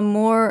to become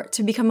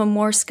a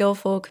more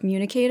skillful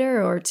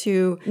communicator, or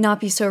to not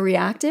be so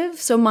reactive.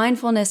 So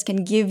mindfulness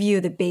can give you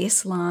the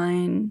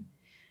baseline,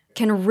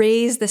 can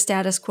raise the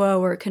status quo,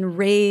 or it can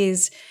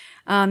raise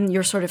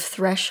your sort of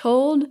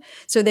threshold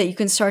so that you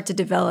can start to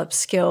develop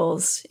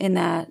skills in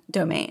that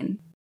domain.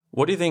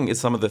 What do you think is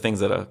some of the things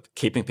that are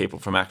keeping people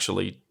from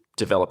actually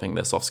developing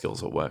their soft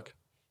skills at work?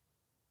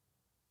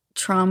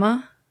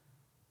 Trauma,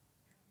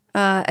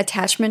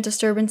 attachment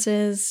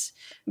disturbances.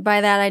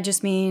 By that, I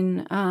just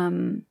mean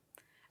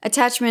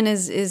attachment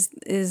is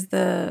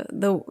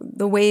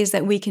the ways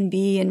that we can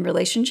be in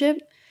relationship,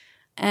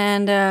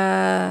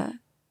 and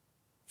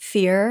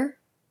fear.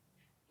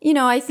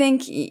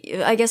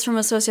 I guess from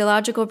a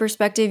sociological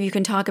perspective, you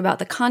can talk about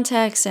the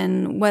context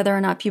and whether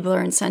or not people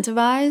are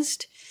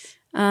incentivized.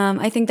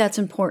 I think that's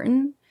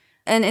important.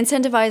 And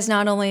incentivized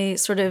not only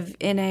sort of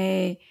in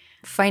a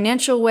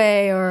financial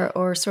way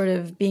or sort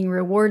of being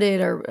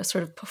rewarded or a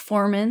sort of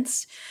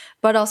performance,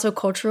 but also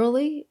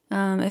culturally,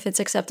 if it's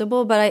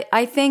acceptable. But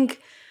I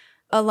think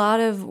a lot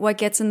of what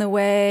gets in the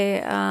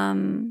way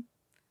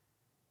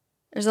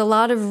There's a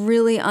lot of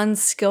really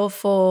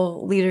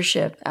unskillful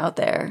leadership out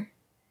there.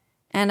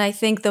 And I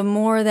think the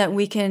more that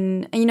we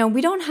can,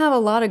 we don't have a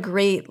lot of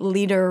great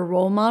leader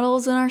role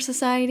models in our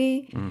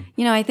society.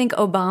 I think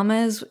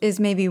Obama is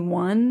maybe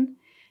one.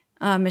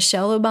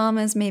 Michelle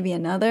Obama is maybe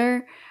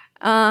another.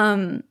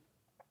 I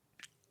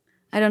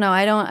don't know.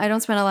 I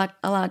don't spend a lot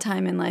of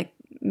time in like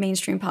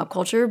mainstream pop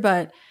culture,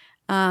 but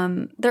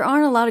there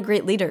aren't a lot of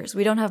great leaders.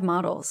 We don't have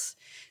models.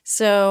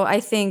 So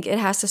I think it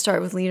has to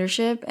start with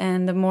leadership,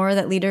 and the more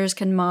that leaders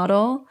can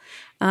model,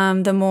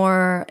 the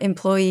more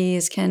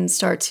employees can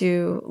start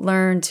to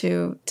learn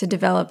to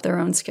develop their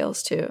own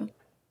skills too.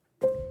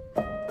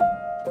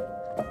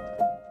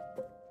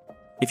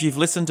 If you've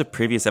listened to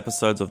previous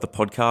episodes of the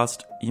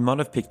podcast, you might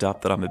have picked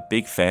up that I'm a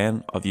big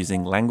fan of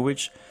using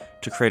language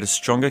to create a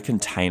stronger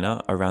container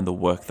around the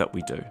work that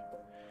we do.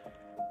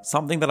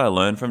 Something that I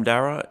learned from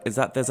Dara is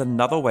that there's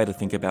another way to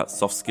think about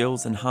soft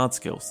skills and hard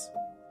skills.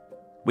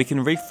 We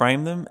can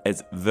reframe them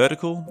as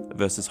vertical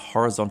versus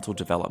horizontal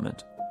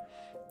development.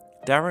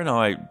 Dara and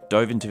I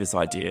dove into this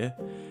idea,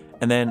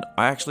 and then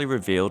I actually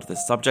revealed the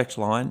subject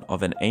line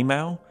of an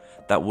email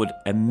that would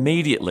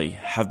immediately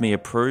have me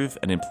approve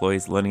an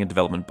employee's learning and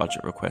development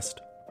budget request.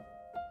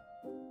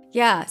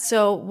 Yeah,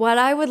 so what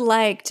I would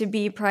like to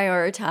be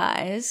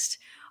prioritized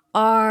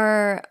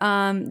are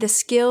the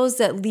skills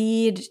that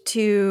lead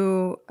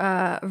to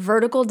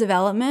vertical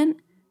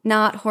development,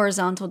 not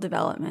horizontal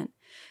development.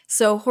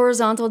 So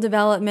horizontal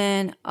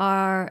development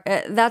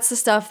that's the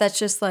stuff that's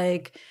just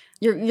like,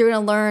 you're going to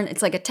learn,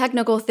 it's like a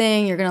technical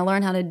thing. You're going to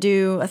learn how to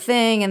do a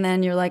thing. And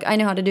then you're like, I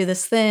know how to do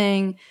this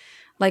thing.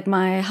 Like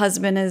my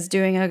husband is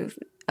doing a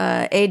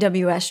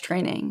AWS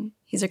training.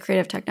 He's a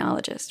creative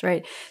technologist,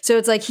 right? So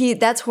it's like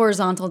that's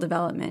horizontal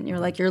development.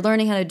 You're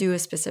learning how to do a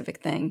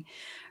specific thing.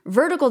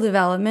 Vertical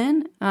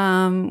development,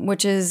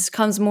 which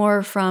comes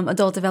more from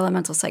adult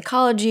developmental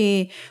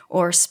psychology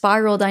or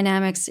spiral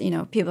dynamics.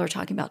 People are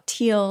talking about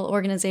teal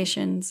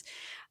organizations.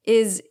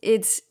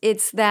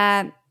 It's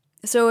that.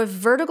 So if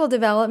vertical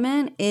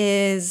development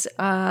is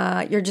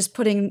you're just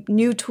putting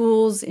new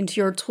tools into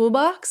your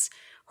toolbox,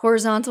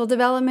 horizontal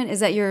development is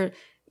that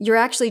you're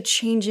actually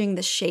changing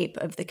the shape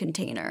of the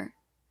container.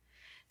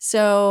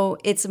 So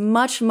it's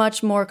much,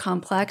 much more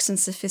complex and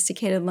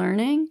sophisticated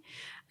learning.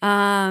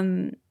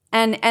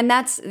 And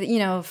that's,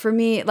 for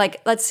me,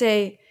 like, let's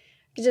say,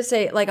 just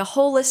say like a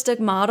holistic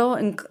model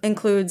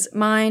includes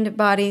mind,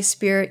 body,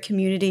 spirit,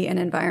 community, and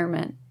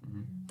environment.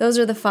 Those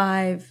are the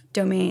 5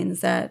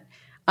 domains that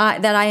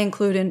I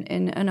include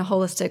in a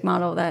holistic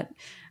model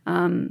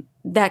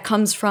that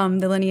comes from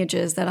the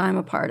lineages that I'm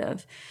a part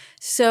of.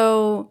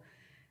 So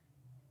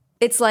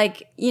it's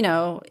like,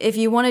 if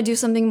you want to do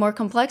something more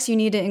complex, you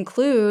need to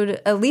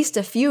include at least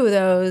a few of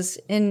those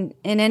in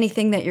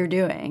anything that you're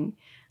doing.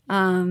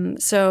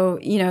 So,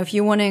 if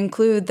you want to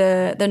include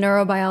the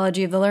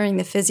neurobiology of the learning,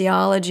 the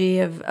physiology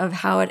of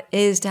how it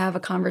is to have a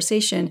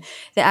conversation,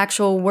 the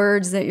actual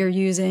words that you're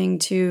using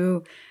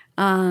to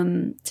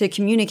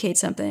communicate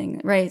something,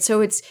 right?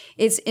 So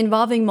it's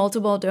involving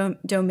multiple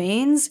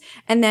domains,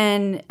 and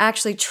then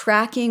actually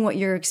tracking what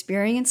your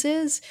experience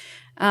is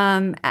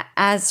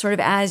as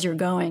you're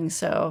going.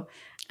 So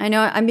I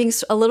know I'm being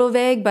a little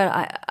vague,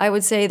 but I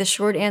would say the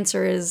short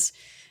answer is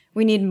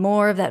we need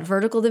more of that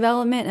vertical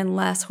development and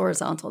less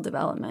horizontal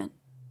development.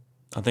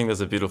 I think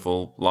there's a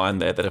beautiful line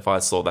there that if I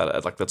saw that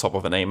at like the top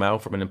of an email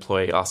from an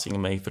employee asking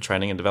me for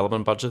training and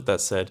development budget that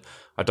said,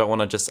 I don't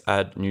want to just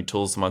add new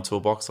tools to my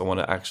toolbox. I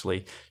want to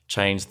actually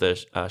change the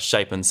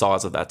shape and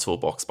size of that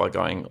toolbox by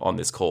going on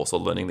this course or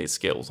learning these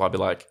skills. I'd be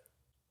like,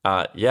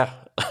 yeah,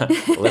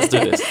 let's do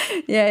this.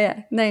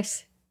 Yeah.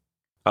 Nice.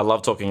 I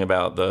love talking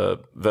about the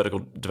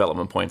vertical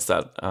development points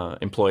that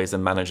employees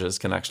and managers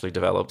can actually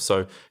develop.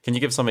 So can you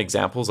give some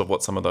examples of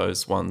what some of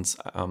those ones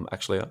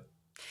actually are?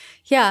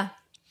 Yeah.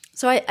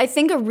 So I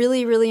think a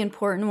really, really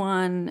important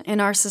one in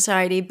our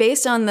society,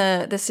 based on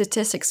the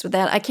statistics with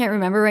that, I can't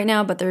remember right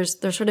now, but there's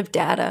sort of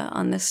data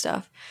on this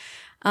stuff.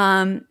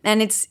 And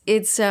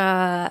it's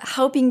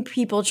helping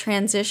people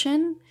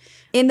transition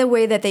in the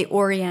way that they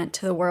orient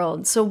to the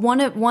world. So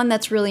one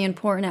that's really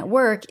important at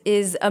work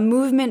is a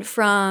movement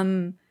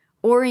from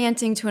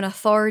orienting to an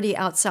authority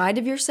outside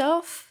of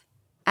yourself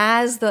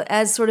as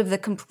sort of the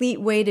complete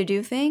way to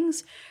do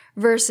things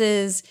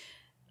versus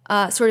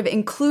sort of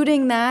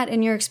including that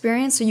in your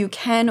experience so you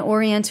can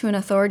orient to an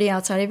authority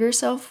outside of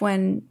yourself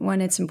when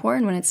it's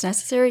important, when it's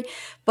necessary,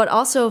 but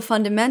also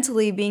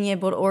fundamentally being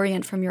able to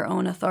orient from your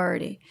own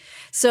authority.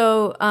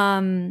 So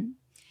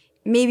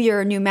maybe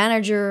you're a new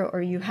manager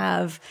or you're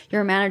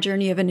a manager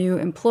and you have a new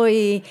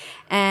employee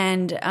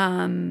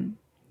and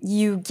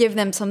you give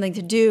them something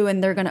to do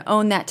and they're going to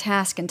own that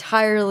task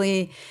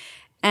entirely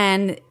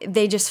and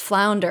they just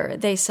flounder.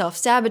 They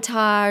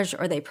self-sabotage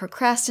or they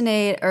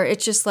procrastinate or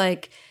it's just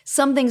like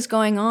something's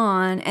going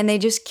on and they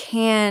just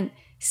can't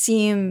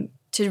seem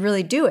to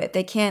really do it.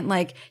 They can't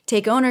like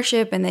take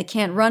ownership and they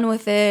can't run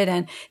with it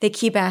and they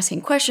keep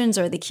asking questions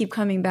or they keep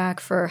coming back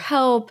for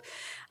help.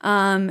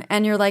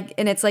 And you're like,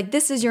 and it's like,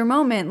 this is your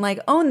moment, like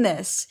own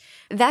this.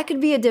 That could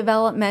be a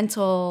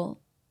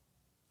developmental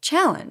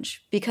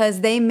challenge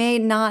because they may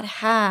not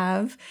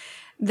have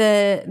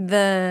they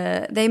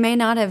may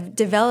not have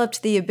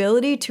developed the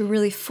ability to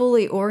really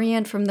fully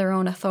orient from their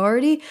own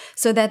authority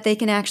so that they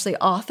can actually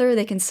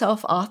they can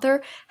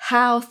self-author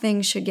how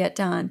things should get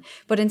done.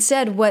 But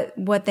instead,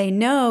 what they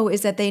know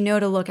is that they know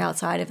to look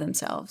outside of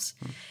themselves.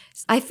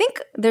 I think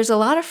there's a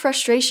lot of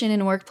frustration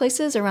in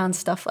workplaces around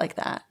stuff like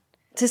that.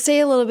 To say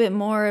a little bit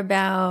more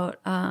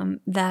about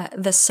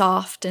the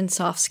soft and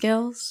soft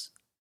skills,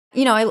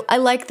 I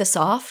like the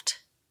soft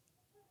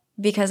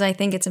because I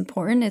think it's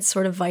important. It's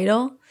sort of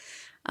vital.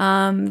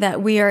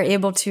 That we are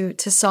able to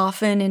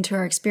soften into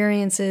our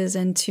experiences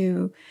and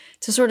to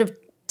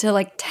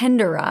like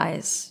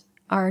tenderize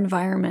our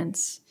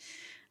environments.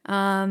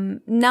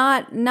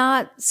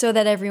 Not so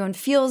that everyone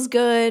feels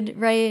good,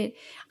 right?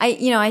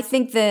 I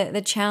think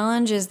the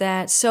challenge is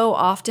that so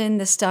often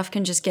the stuff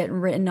can just get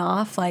written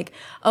off like,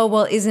 oh,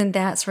 well, isn't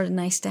that sort of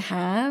nice to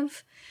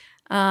have?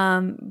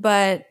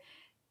 But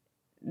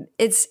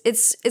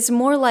it's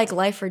more like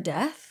life or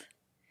death.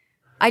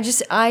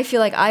 I feel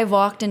like I've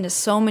walked into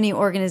so many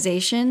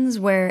organizations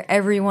where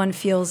everyone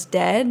feels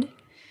dead.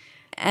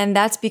 And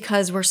that's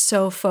because we're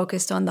so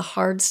focused on the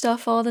hard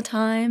stuff all the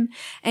time.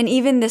 And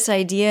even this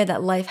idea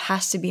that life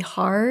has to be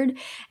hard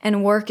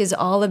and work is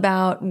all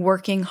about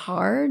working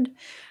hard.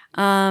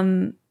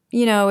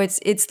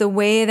 It's the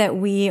way that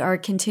we are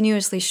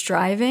continuously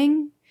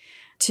striving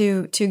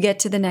to get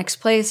to the next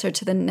place or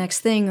to the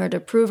next thing or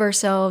to prove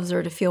ourselves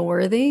or to feel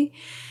worthy.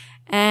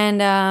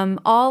 And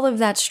all of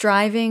that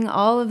striving,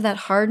 all of that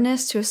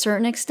hardness to a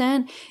certain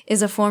extent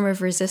is a form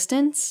of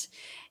resistance.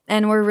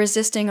 And we're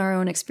resisting our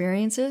own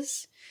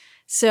experiences.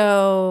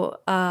 So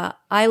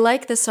I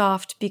like the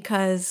soft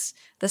because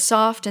the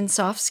soft and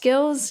soft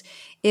skills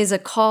is a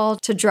call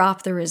to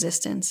drop the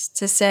resistance,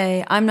 to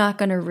say, I'm not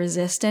going to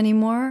resist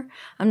anymore.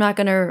 I'm not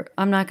going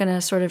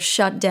to sort of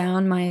shut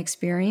down my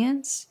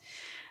experience.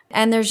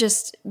 And there's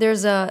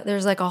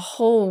like a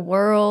whole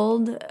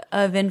world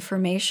of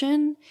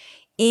information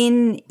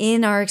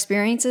in our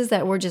experiences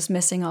that we're just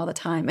missing all the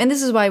time. And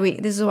this is why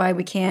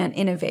we can't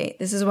innovate.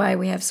 This is why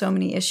we have so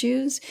many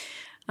issues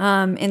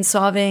in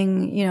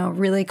solving,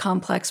 really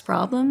complex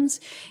problems,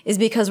 is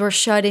because we're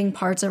shutting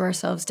parts of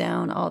ourselves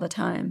down all the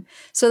time.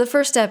 So the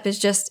first step is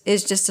just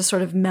to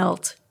sort of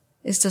melt,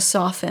 is to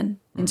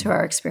soften into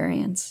our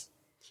experience.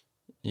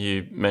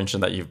 You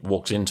mentioned that you've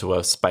walked into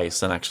a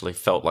space and actually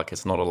felt like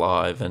it's not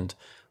alive. And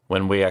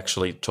when we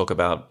actually talk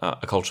about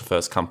a culture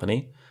first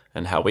company,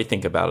 and how we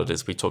think about it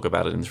is we talk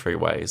about it in three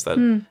ways.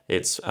 That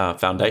it's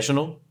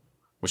foundational,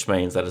 which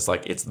means that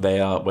it's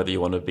there whether you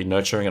want to be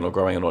nurturing it or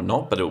growing it or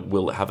not, but it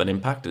will have an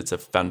impact. It's a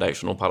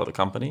foundational part of the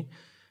company.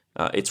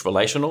 It's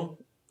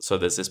relational. So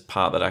there's this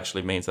part that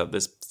actually means that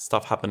there's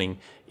stuff happening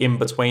in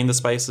between the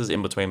spaces,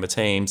 in between the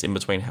teams, in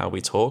between how we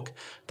talk.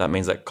 That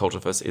means that Culture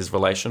First is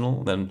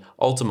relational. Then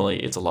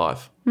ultimately it's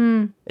alive.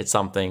 It's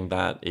something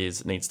that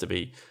needs to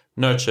be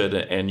nurtured,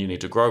 and you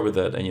need to grow with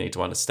it, and you need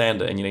to understand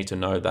it, and you need to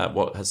know that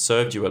what has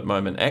served you at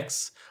moment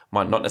X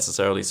might not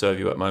necessarily serve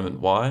you at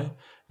moment Y,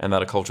 and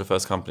that a culture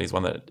first company is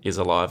one that is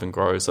alive and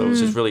grows. So it was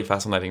just really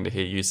fascinating to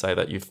hear you say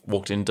that you've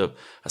walked into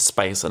a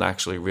space and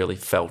actually really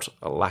felt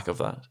a lack of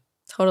that.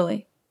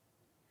 Totally.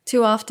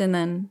 Too often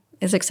then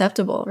is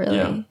acceptable, really.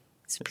 Yeah.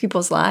 It's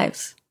people's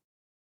lives.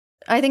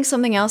 I think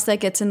something else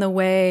that gets in the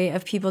way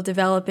of people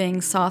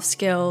developing soft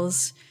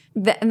skills,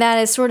 that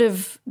is sort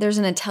of, there's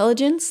an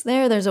intelligence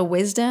there, there's a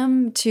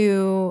wisdom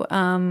to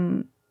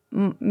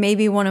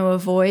maybe want to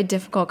avoid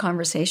difficult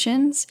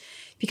conversations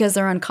because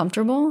they're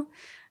uncomfortable.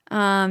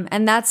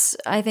 And that's,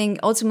 I think,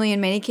 ultimately in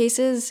many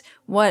cases,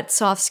 what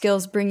soft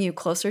skills bring you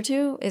closer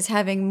to is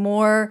having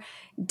more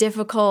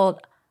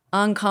difficult,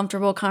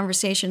 uncomfortable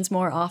conversations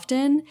more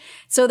often.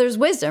 So there's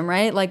wisdom,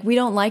 right? Like, we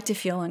don't like to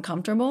feel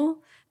uncomfortable.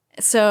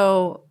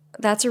 So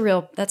that's a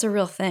real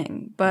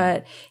thing.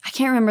 But I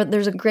can't remember.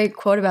 There's a great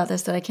quote about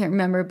this that I can't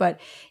remember, but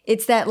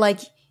it's that, like,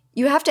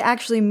 you have to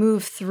actually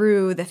move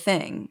through the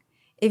thing.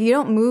 If you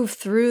don't move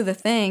through the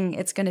thing,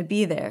 it's going to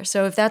be there.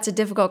 So if that's a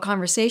difficult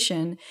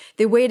conversation,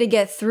 the way to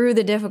get through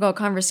the difficult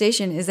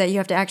conversation is that you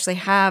have to actually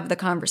have the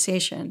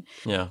conversation.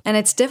 Yeah. And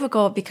it's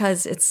difficult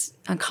because it's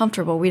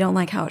uncomfortable. We don't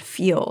like how it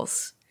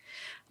feels.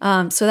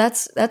 So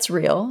that's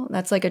real.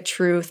 That's like a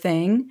true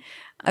thing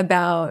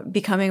about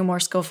becoming a more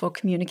skillful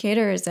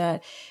communicator, is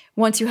that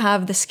once you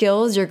have the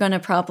skills, you're going to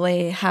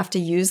probably have to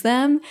use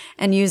them.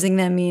 And using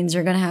them means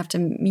you're going to have to,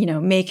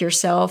 make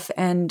yourself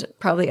and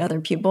probably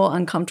other people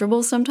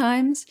uncomfortable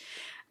sometimes.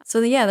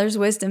 So yeah, there's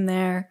wisdom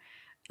there.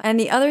 And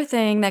the other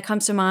thing that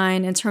comes to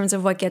mind in terms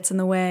of what gets in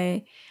the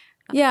way,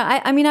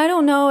 I mean, I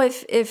don't know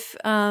if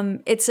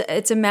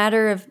it's a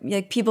matter of,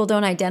 like, people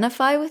don't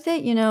identify with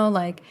it,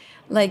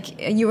 like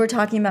you were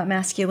talking about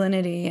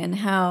masculinity and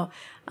how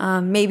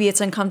maybe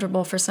it's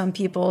uncomfortable for some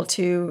people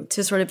to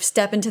sort of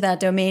step into that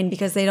domain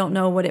because they don't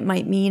know what it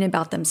might mean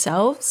about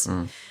themselves.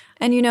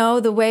 And,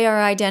 the way our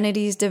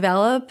identities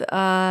develop,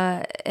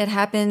 it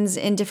happens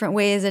in different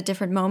ways at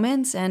different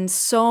moments. And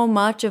so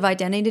much of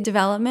identity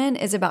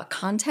development is about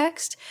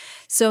context.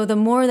 So the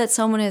more that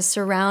someone is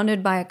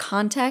surrounded by a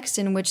context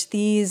in which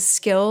these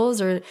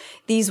skills or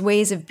these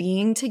ways of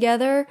being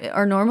together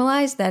are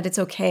normalized, that it's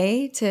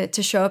okay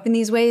to show up in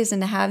these ways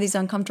and to have these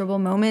uncomfortable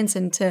moments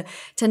and to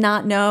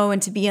not know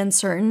and to be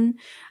uncertain,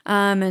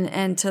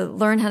 and to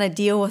learn how to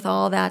deal with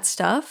all that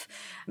stuff.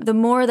 The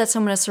more that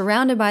someone is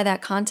surrounded by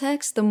that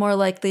context, the more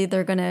likely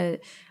they're going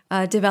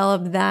to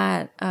develop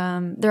that,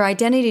 their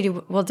identity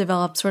will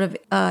develop sort of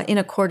in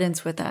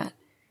accordance with that.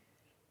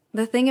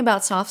 The thing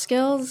about soft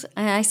skills,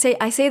 and I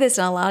say this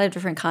in a lot of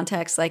different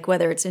contexts, like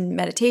whether it's in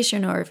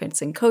meditation or if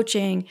it's in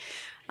coaching,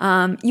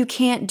 you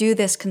can't do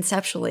this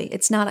conceptually.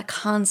 It's not a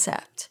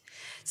concept.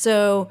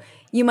 So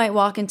you might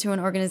walk into an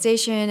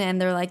organization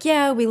and they're like,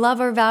 yeah, we love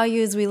our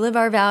values, we live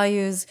our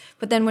values.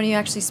 But then when you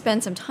actually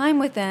spend some time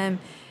with them,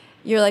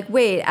 you're like,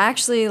 wait,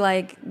 actually,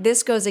 like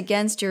this goes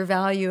against your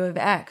value of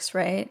X,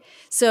 right?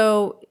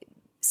 So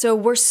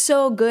we're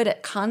so good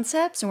at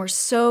concepts and we're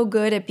so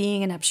good at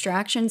being an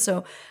abstraction.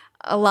 So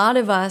a lot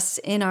of us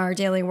in our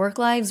daily work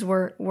lives,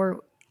 we're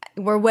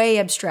way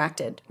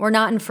abstracted. We're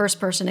not in first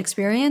person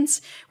experience.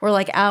 We're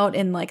like out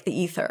in like the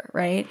ether,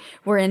 right?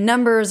 We're in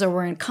numbers or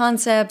we're in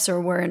concepts or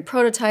we're in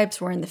prototypes.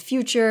 We're in the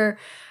future.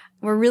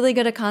 We're really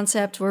good at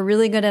concept. We're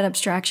really good at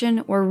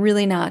abstraction. We're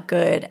really not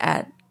good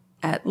at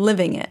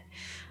living it.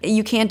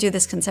 You can't do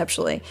this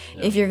conceptually.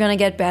 Yeah. If you're going to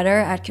get better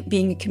at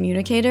being a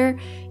communicator,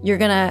 you're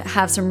going to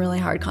have some really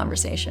hard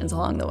conversations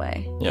along the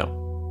way. Yeah.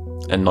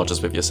 And not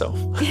just with yourself.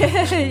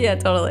 Yeah,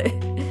 totally.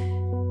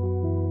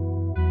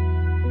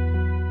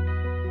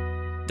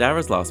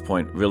 Dara's last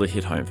point really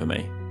hit home for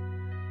me.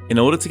 In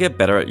order to get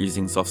better at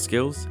using soft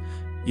skills,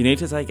 you need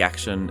to take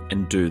action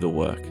and do the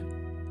work.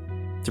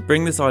 To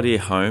bring this idea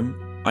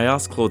home, I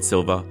asked Claude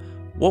Silver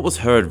what was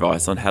her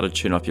advice on how to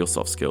tune up your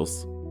soft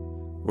skills.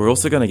 We're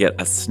also going to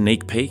get a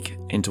sneak peek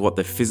into what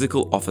the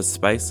physical office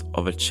space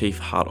of a Chief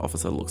Heart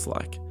Officer looks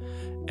like,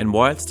 and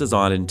why it's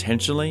designed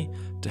intentionally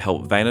to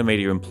help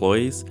VaynerMedia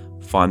employees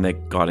find their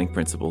guiding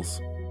principles.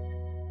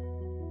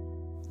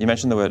 You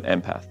mentioned the word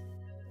empath,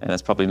 and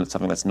that's probably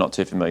something that's not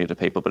too familiar to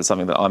people, but it's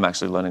something that I'm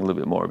actually learning a little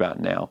bit more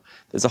about now.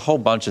 There's a whole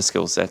bunch of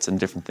skill sets and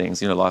different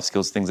things, life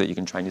skills, things that you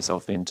can train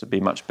yourself in to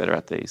be much better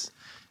at these.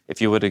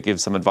 If you were to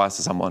give some advice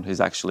to someone who's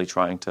actually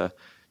trying to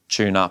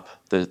tune up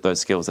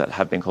those skills that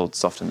have been called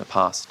soft in the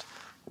past,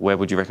 where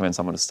would you recommend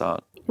someone to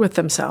start? With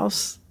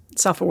themselves,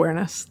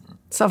 self-awareness.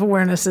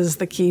 Self-awareness is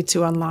the key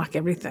to unlock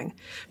everything.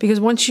 Because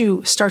once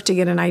you start to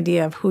get an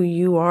idea of who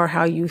you are,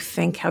 how you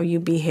think, how you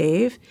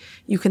behave,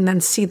 you can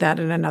then see that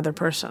in another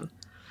person.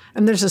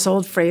 And there's this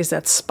old phrase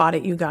that's spot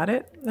it, you got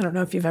it. I don't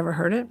know if you've ever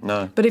heard it.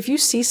 No. But if you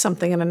see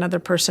something in another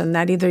person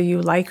that either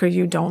you like or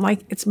you don't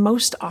like, it's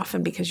most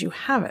often because you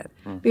have it.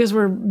 Because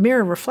we're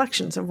mirror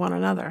reflections of one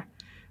another.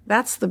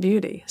 That's the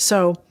beauty.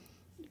 So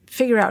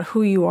figure out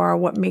who you are,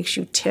 what makes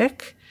you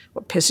tick,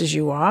 what pisses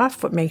you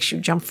off, what makes you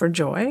jump for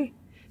joy.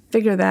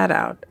 Figure that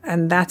out.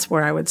 And that's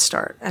where I would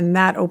start. And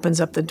that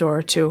opens up the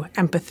door to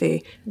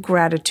empathy,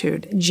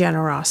 gratitude,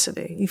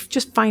 generosity. You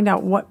just find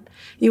out what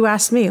you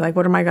asked me, like,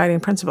 what are my guiding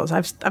principles?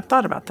 I've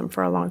thought about them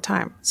for a long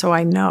time. So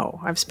I know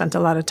I've spent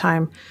a lot of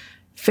time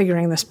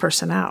figuring this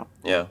person out.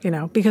 Yeah.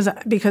 Because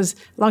a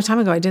long time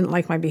ago, I didn't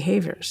like my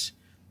behaviors.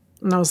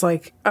 And I was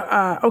like,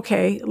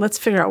 okay, let's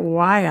figure out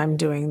why I'm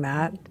doing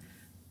that.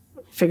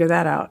 Figure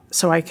that out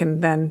so I can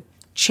then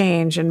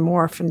change and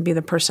morph and be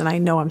the person I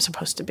know I'm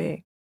supposed to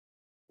be.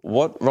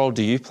 What role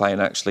do you play in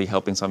actually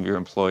helping some of your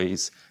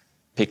employees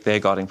pick their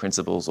guiding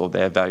principles or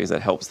their values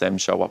that helps them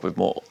show up with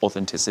more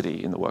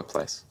authenticity in the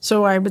workplace?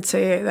 So I would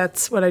say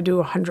that's what I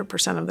do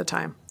 100% of the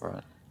time.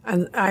 Right.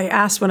 And I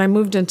asked, when I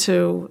moved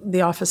into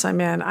the office I'm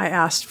in, I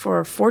asked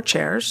for 4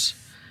 chairs,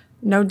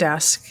 no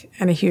desk,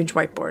 and a huge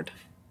whiteboard.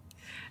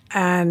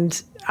 And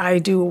I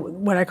do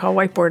what I call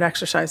whiteboard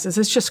exercises.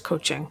 It's just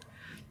coaching.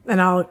 And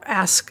I'll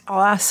ask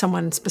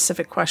someone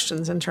specific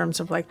questions in terms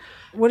of like,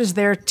 what does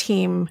their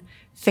team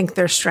think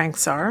their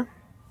strengths are?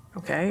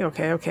 Okay,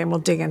 and we'll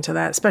dig into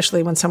that.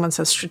 Especially when someone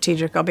says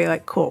strategic, I'll be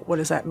like, cool, what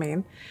does that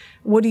mean?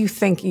 What do you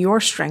think your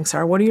strengths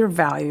are? What are your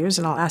values?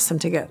 And I'll ask them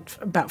to get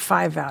about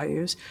 5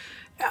 values.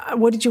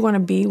 What did you want to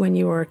be when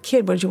you were a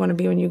kid? What did you want to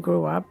be when you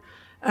grew up?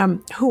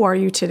 Who are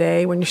you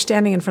today? When you're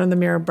standing in front of the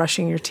mirror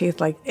brushing your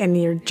teeth,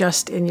 and you're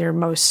just in your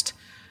most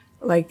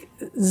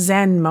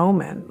Zen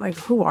moment,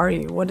 who are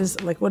you? What is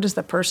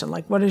the person?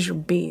 What is your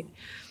beat?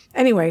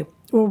 Anyway,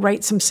 we'll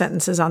write some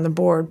sentences on the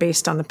board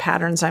based on the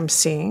patterns I'm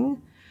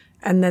seeing,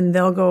 and then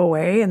they'll go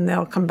away and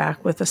they'll come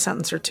back with a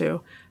sentence or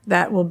 2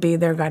 that will be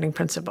their guiding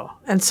principle.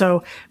 And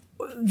so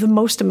the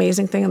most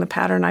amazing thing in the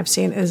pattern I've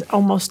seen is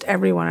almost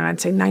everyone, and I'd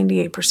say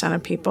 98%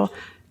 of people,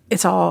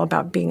 it's all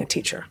about being a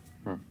teacher.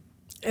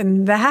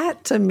 And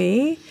that, to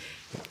me,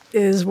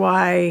 is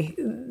why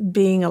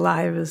being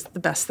alive is the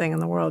best thing in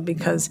the world,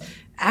 because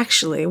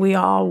actually we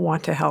all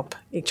want to help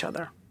each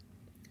other.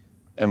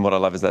 And what I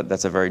love is that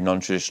that's a very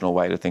non-traditional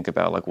way to think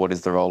about, like, what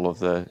is the role of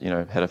the,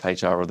 head of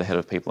HR or the head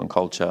of people and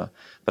culture.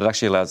 But it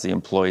actually allows the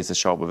employees to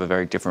show up with a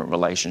very different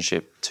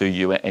relationship to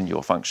you and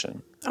your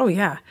function. Oh,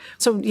 yeah.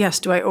 So, yes,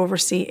 do I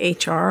oversee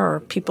HR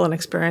or people and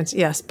experience?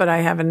 Yes, but I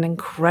have an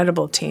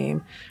incredible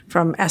team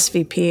from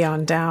SVP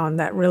on down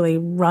that really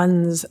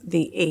runs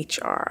the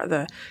HR,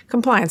 the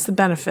compliance, the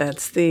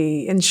benefits,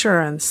 the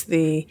insurance,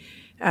 the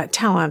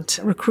talent,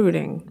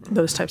 recruiting,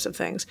 those types of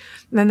things.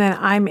 And then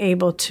I'm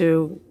able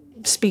to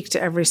speak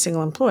to every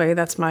single employee.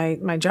 That's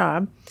my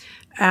job.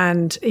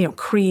 And,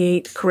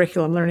 create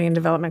curriculum, learning and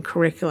development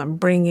curriculum,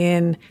 bring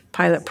in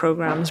pilot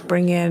programs,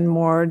 bring in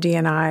more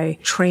D&I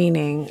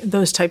training,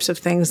 those types of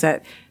things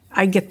that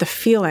I get the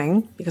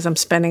feeling, because I'm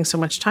spending so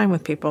much time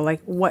with people,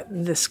 like what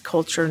this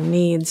culture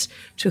needs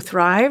to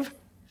thrive,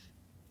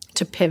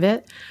 to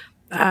pivot,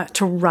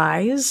 to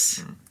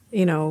rise,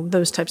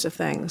 those types of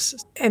things.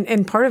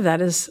 And part of that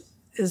is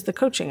the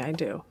coaching I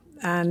do.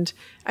 And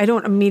I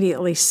don't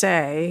immediately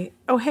say,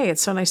 oh, hey,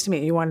 it's so nice to meet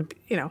you. You want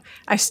to,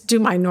 I do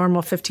my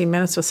normal 15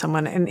 minutes with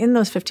someone. And in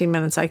those 15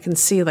 minutes, I can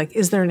see, like,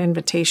 is there an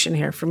invitation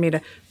here for me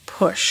to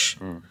push?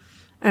 And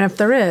if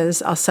there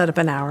is, I'll set up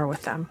an hour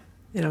with them,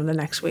 the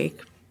next week.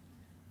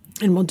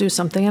 And we'll do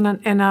something.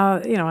 And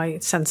I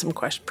send some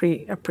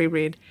a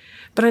pre-read.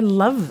 But I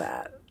love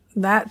that.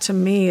 That, to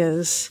me,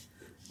 is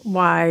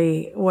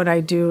why what I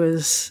do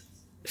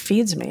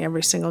feeds me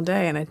every single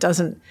day. And it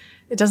doesn't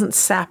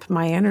sap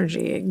my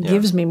energy. It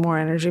gives me more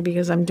energy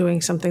because I'm doing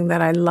something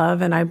that I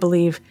love and I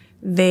believe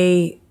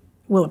they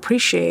will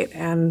appreciate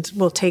and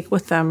will take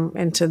with them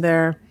into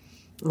their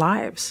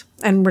lives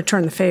and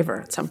return the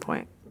favor at some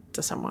point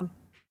to someone.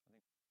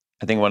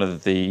 I think one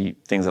of the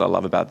things that I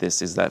love about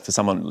this is that for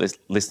someone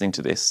listening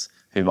to this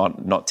who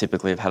might not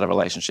typically have had a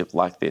relationship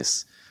like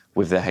this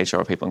with their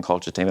HR or people and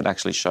culture team, it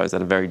actually shows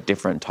that a very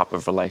different type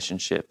of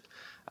relationship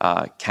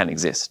can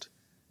exist.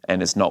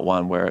 And it's not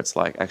one where it's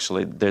like,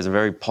 actually, there's a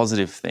very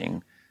positive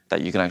thing that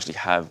you can actually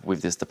have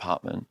with this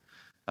department.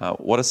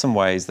 What are some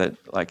ways that,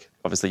 like,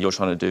 obviously you're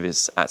trying to do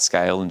this at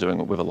scale and doing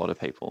it with a lot of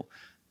people,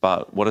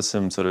 but what are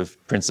some sort of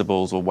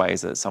principles or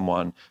ways that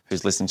someone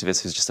who's listening to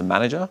this, who's just a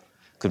manager,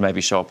 could maybe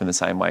show up in the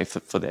same way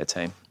for their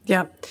team?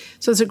 Yeah.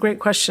 So it's a great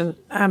question.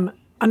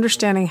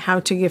 Understanding how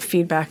to give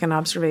feedback and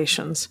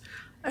observations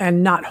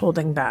and not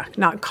holding back,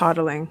 not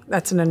coddling.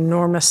 That's an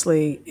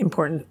enormously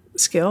important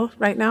skill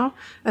right now.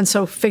 And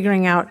so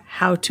figuring out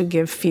how to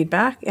give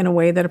feedback in a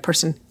way that a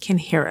person can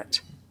hear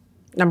it.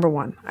 Number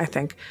one, I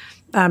think.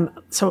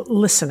 So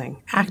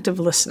listening, active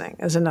listening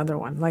is another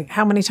one. Like,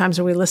 how many times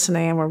are we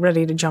listening and we're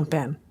ready to jump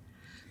in?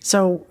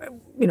 So,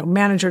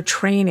 manager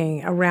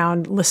training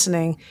around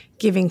listening,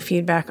 giving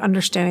feedback,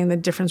 understanding the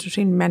difference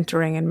between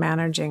mentoring and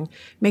managing,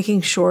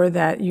 making sure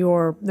that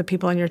the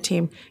people on your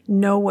team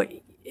know what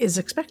is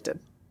expected.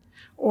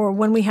 Or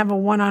when we have a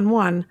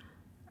one-on-one,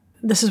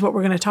 this is what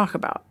we're going to talk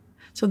about.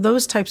 So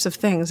those types of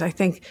things, I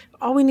think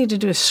all we need to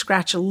do is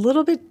scratch a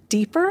little bit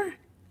deeper,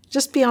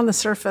 just beyond the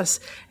surface,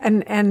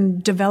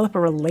 and develop a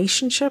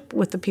relationship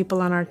with the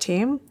people on our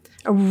team,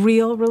 a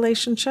real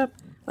relationship.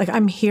 Like,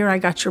 I'm here, I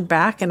got your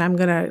back, and I'm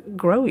going to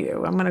grow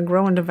you. I'm going to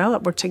grow and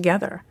develop. We're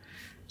together.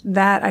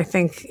 That, I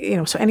think,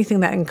 so anything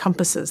that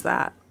encompasses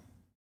that.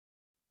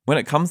 When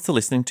it comes to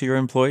listening to your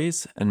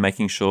employees and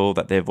making sure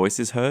that their voice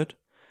is heard,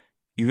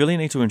 you really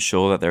need to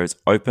ensure that there is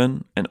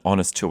open and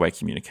honest two-way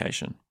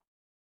communication.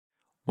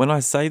 When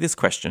I say this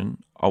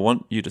question, I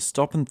want you to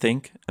stop and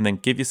think and then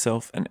give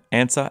yourself an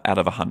answer out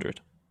of 100.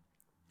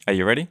 Are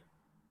you ready?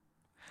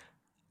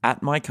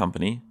 At my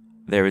company,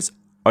 there is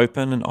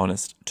open and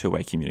honest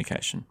two-way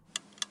communication.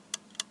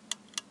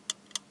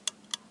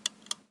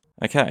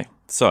 Okay,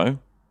 so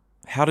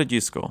how did you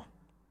score?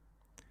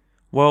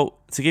 Well,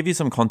 to give you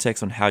some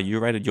context on how you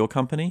rated your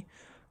company,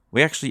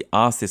 we actually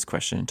asked this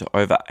question to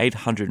over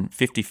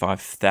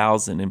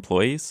 855,000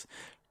 employees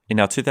in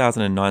our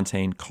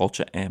 2019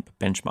 Culture Amp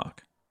benchmark.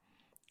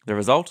 The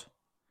result?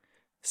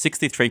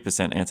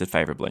 63% answered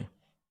favourably.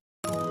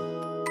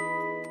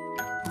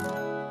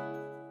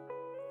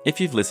 If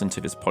you've listened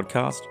to this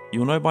podcast,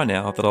 you'll know by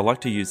now that I like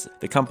to use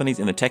the companies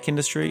in the tech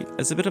industry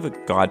as a bit of a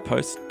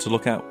guidepost to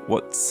look at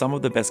what some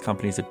of the best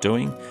companies are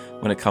doing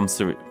when it comes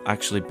to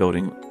actually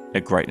building a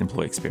great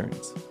employee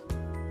experience.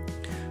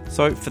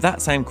 So for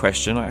that same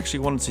question, I actually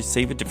wanted to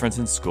see the difference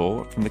in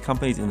score from the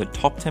companies in the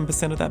top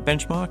 10% of that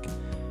benchmark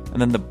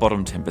and then the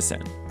bottom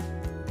 10%.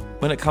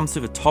 When it comes to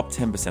the top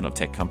 10% of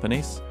tech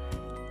companies,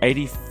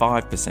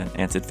 85%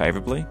 answered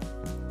favourably,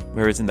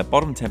 whereas in the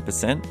bottom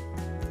 10%,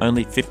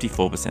 only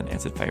 54%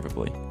 answered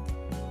favourably.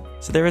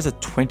 So there is a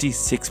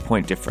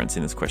 26-point difference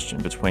in this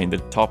question between the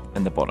top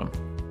and the bottom.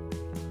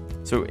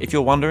 So if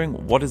you're wondering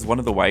what is one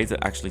of the ways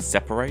that actually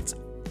separates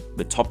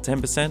the top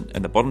 10%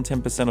 and the bottom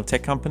 10% of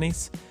tech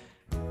companies,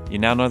 you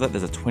now know that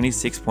there's a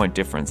 26-point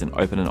difference in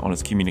open and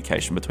honest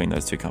communication between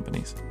those two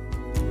companies.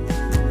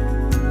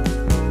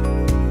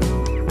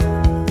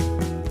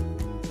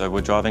 So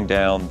we're driving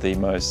down the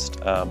most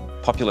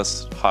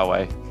populous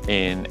highway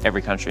in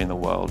every country in the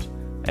world,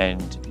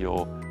 and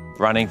you're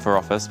running for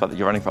office, but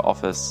you're running for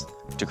office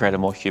to create a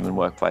more human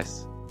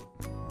workplace.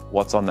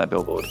 What's on that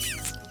billboard?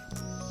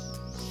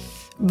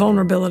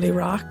 Vulnerability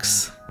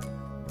rocks.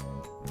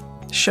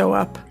 Show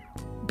up.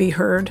 Be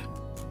heard.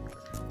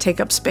 Take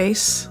up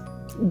space.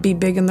 Be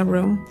big in the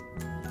room.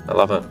 I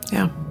love it.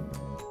 Yeah.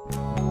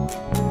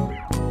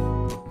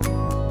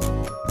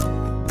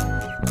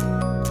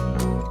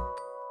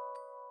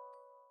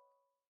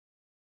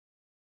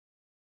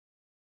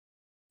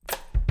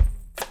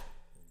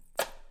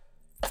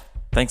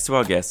 Thanks to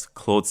our guests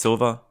Claude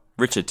Silver,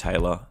 Richard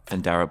Taylor,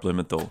 and Dara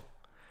Blumenthal.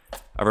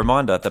 A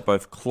reminder that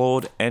both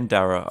Claude and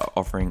Dara are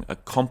offering a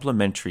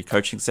complimentary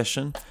coaching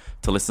session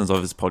to listeners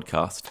of this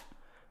podcast.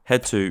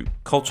 Head to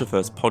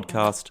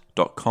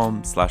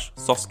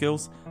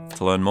culturefirstpodcast.com/softskills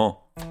to learn more.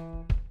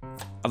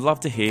 I'd love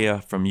to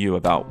hear from you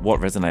about what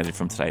resonated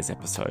from today's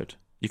episode.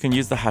 You can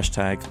use the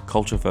hashtag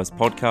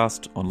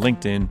culturefirstpodcast on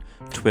LinkedIn,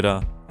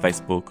 Twitter,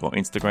 Facebook, or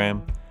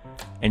Instagram.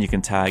 And you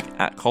can tag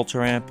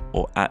 @CultureAmp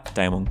or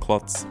 @Damon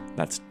Klotz.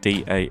 That's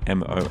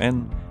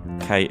DamonKlotz.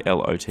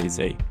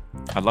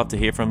 I'd love to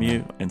hear from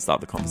you and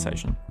start the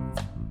conversation.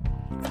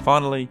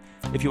 Finally,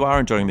 if you are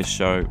enjoying this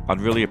show,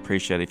 I'd really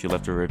appreciate if you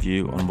left a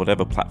review on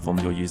whatever platform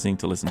you're using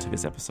to listen to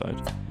this episode.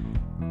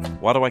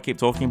 Why do I keep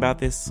talking about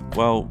this?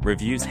 Well,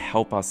 reviews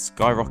help us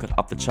skyrocket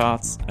up the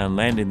charts and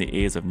land in the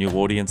ears of new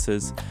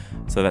audiences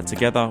so that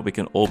together we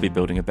can all be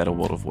building a better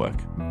world of work.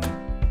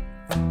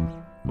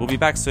 We'll be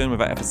back soon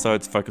with our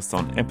episodes focused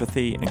on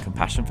empathy and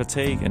compassion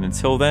fatigue, and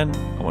until then,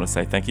 I want to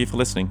say thank you for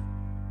listening.